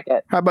now? Check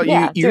it. How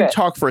about you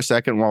talk for a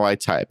second while I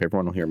type?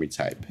 Everyone will hear me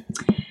type.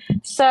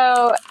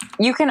 So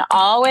you can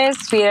always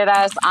tweet at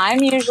us.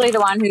 I'm usually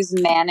the one who's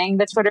manning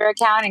the Twitter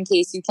account, in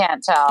case you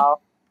can't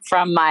tell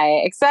from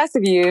my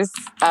excessive use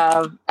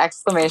of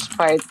exclamation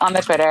points on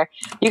the Twitter.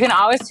 You can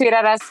always tweet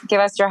at us, give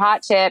us your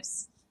hot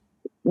tips.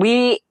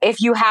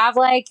 If you have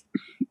like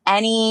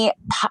any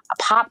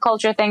pop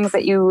culture things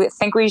that you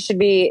think we should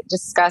be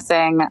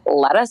discussing,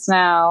 let us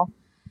know.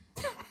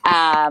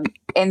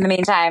 In the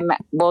meantime,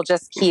 we'll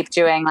just keep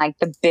doing like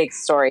the big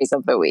stories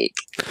of the week.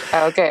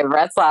 Okay,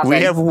 Brett's laughing.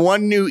 We have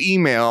one new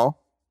email,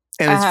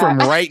 and it's from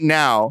right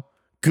now.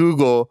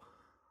 Google,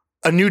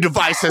 a new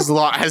device has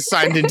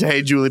signed into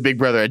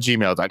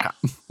HeyJulieBigBrother@gmail.com.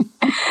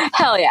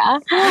 Hell yeah.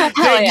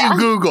 Thank you,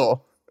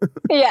 Google.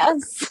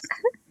 Yes.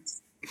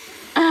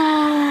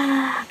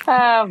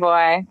 Oh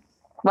boy.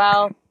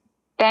 Well,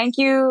 thank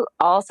you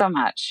all so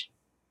much.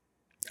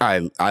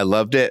 I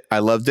loved it.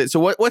 So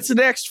what's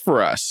next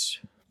for us?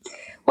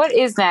 What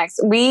is next?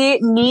 We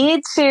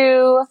need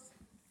to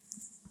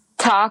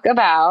talk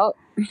about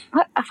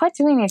what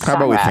do we need to talk about?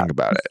 How about we think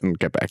about it and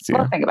get back to you?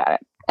 We'll think about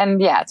it.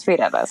 And tweet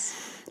at us.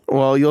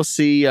 Well, you'll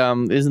see.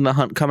 Isn't The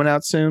Hunt coming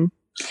out soon?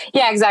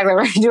 Yeah, exactly.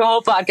 We're going to do a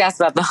whole podcast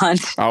about The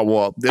Hunt. Oh,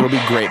 well, it'll be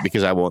great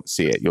because I won't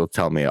see it. You'll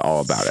tell me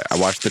all about it. I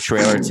watched the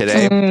trailer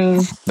today.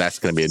 That's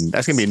gonna be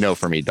a no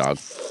for me, dog.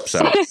 So.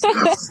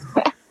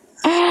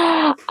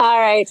 All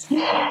right.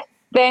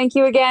 Thank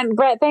you again,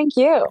 Brett. Thank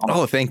you.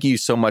 Oh, thank you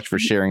so much for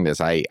sharing this.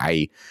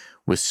 I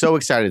was so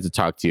excited to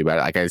talk to you about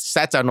it. Like, I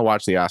sat down to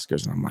watch the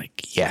Oscars and I'm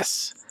like,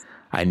 yes,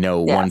 I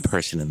know one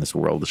person in this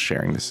world is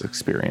sharing this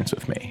experience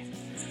with me.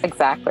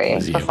 Exactly.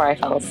 Before I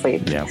fell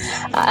asleep. Yeah.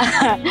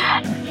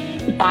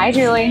 Bye,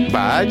 Julie.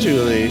 Bye,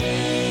 Julie.